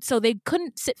COVID, so they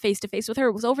couldn't sit face to face with her.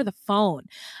 It was over the phone.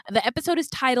 The episode is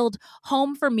titled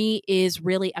 "Home for Me is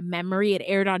Really a Memory." It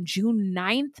aired on June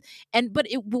 9th. But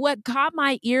what caught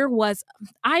my ear was,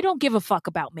 I don't give a fuck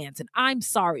about Manson. I'm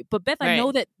sorry. But Beth, I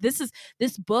know that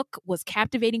this book was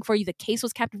captivating for you. The case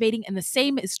was captivating. And the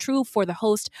same is true for the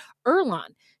host,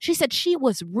 Earlonne. She said she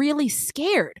was really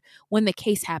scared when the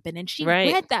case happened, and she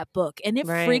read that book, and it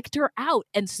freaked her out.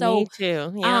 And so, me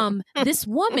too. Yeah. This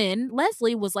woman,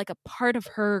 Leslie, was like a part of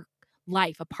her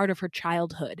life, a part of her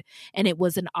childhood. And it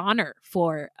was an honor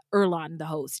for Earlonne, the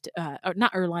host, or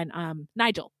not Earlonne,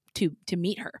 Nigel, to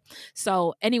meet her.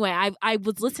 So anyway, I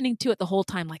was listening to it the whole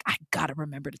time, like, I gotta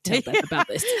remember to tell Beth about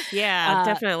this. Yeah,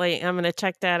 definitely. I'm gonna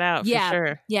check that out for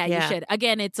sure. Yeah, you should.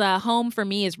 Again, it's Home for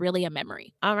Me is Really a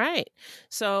Memory. All right.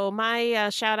 So my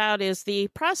shout out is the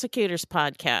Prosecutors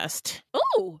Podcast.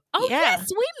 Oh, yes,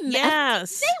 we met.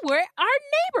 Yes. They were our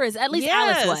neighbors. At least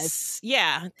Alice was.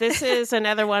 Yeah, this is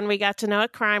another one we got to know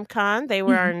at CrimeCon. They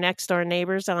were our next door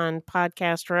neighbors on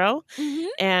Podcast Row,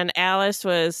 and Alice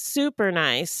was super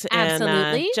nice.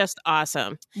 Absolutely. And just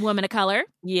awesome. Woman of color.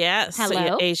 Yes.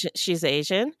 Hello. Asian. She's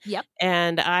Asian. Yep.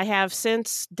 And I have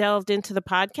since delved into the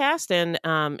podcast, and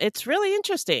it's really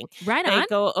interesting. Right on. They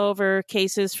go over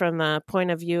cases from the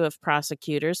point of view of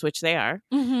prosecutors, which they are.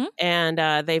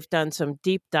 And they've done some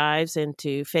deep dives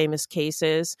into famous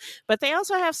cases. But they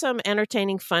also have some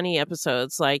entertaining, funny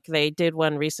episodes. Like they did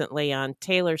one recently on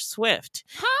Taylor Swift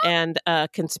and a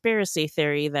conspiracy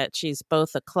theory that she's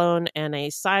both a clone and a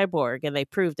cyborg, and they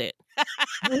proved it.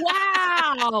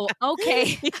 Wow.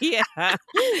 Okay. Yeah.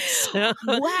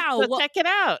 Wow. So check it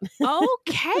out.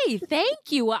 Okay. Thank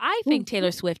you. Well, I think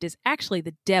Taylor Swift is actually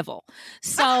the devil.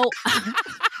 So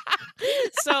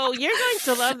so you're going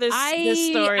to love this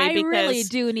story. I because really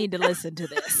do need to listen to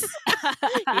this.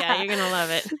 Yeah, you're going to love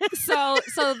it. So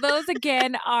those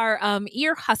again are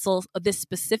Ear Hustle. This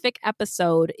specific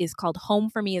episode is called Home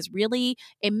for Me is Really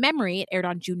a Memory. It aired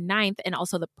on June 9th. And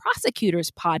also the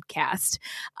Prosecutors Podcast,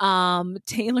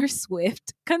 Taylor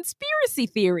Swift Conspiracy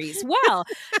Theories. Well,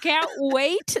 can't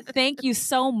wait. Thank you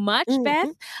so much, Beth.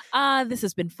 This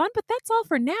has been fun, but that's all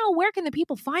for now. Where can the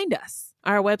people find us?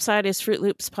 Our website is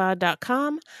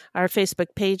fruitloopspod.com. Our Facebook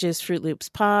page is Fruit Loops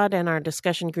Pod, and our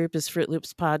discussion group is Fruit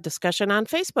Loops Pod Discussion on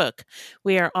Facebook.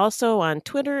 We are also on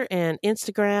Twitter and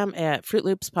Instagram at Fruit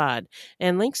Loops Pod,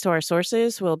 and links to our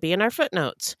sources will be in our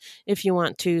footnotes. If you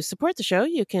want to support the show,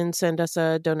 you can send us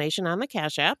a donation on the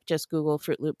Cash App. Just Google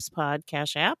Fruit Loops Pod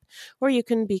Cash App, or you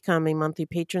can become a monthly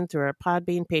patron through our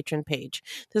Podbean patron page.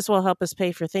 This will help us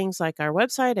pay for things like our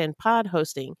website and pod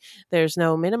hosting. There's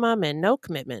no minimum and no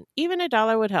commitment. Even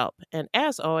 $1 would help. And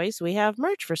as always, we have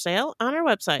merch for sale on our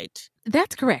website.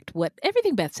 That's correct.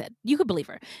 Everything Beth said. You could believe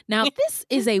her. Now, this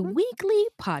is a weekly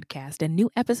podcast, and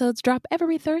new episodes drop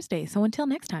every Thursday. So until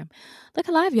next time, look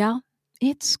alive, y'all.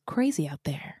 It's crazy out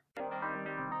there.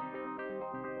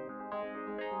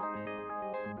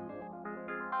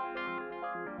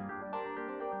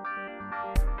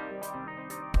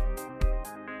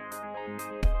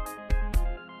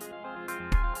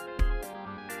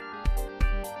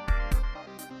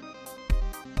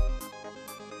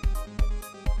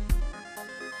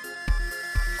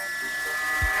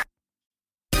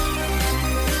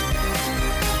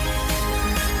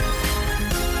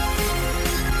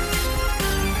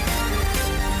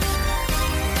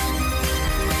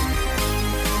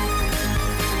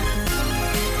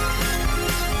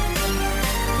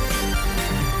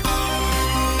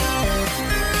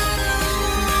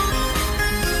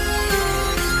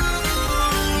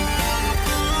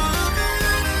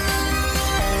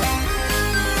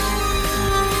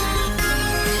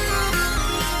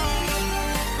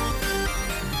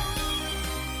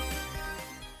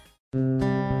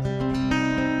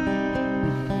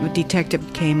 A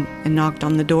detective came and knocked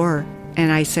on the door.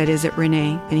 And I said, "Is it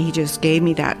Renee?" And he just gave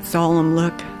me that solemn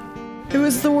look. It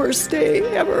was the worst day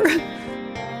ever.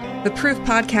 The Proof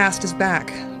podcast is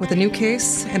back with a new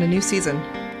case and a new season.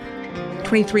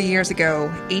 23 years ago,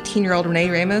 18-year-old Renee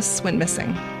Ramos went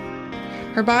missing.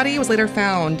 Her body was later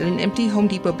found in an empty Home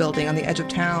Depot building on the edge of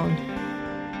town.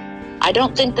 I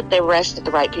don't think that they arrested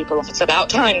the right people. It's about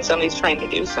time somebody's trying to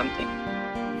do something.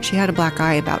 She had a black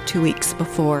eye about 2 weeks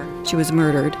before she was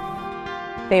murdered.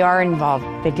 They are involved.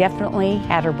 They definitely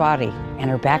had her body and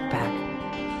her backpack.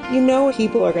 You know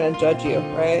people are going to judge you,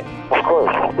 right? Of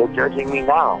course. They're judging me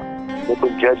now. They've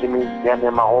been judging me damn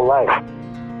near my whole life.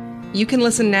 You can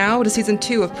listen now to Season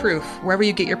 2 of Proof, wherever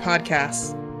you get your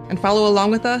podcasts, and follow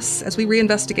along with us as we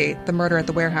reinvestigate the murder at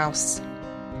the warehouse.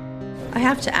 I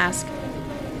have to ask,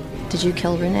 did you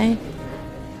kill Renee?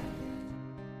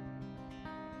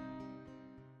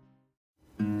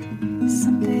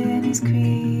 Something is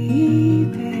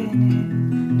creeping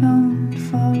in, don't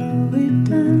follow it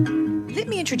down. Let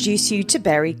me introduce you to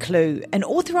Barry Clew, an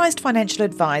authorised financial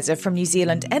advisor from New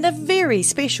Zealand and a very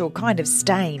special kind of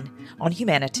stain on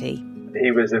humanity.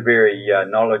 He was a very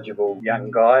knowledgeable young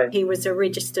guy. He was a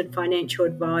registered financial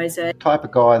advisor. Type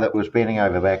of guy that was bending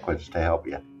over backwards to help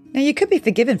you. Now, you could be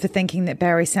forgiven for thinking that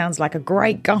Barry sounds like a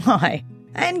great guy,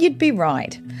 and you'd be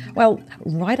right. Well,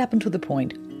 right up until the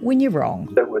point when you're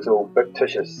wrong. It was all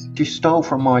fictitious. She stole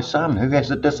from my son, who has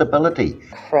a disability.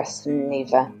 Chris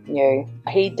never knew.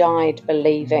 He died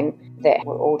believing that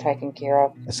we're all taken care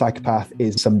of. A psychopath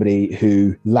is somebody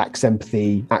who lacks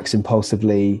empathy, acts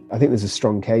impulsively. I think there's a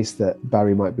strong case that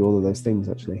Barry might be all of those things,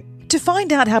 actually. To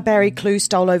find out how Barry Clew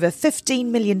stole over $15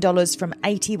 million from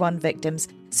 81 victims,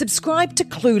 subscribe to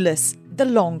Clueless, The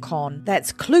Long Con.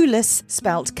 That's Clueless,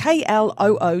 spelt Klooghless.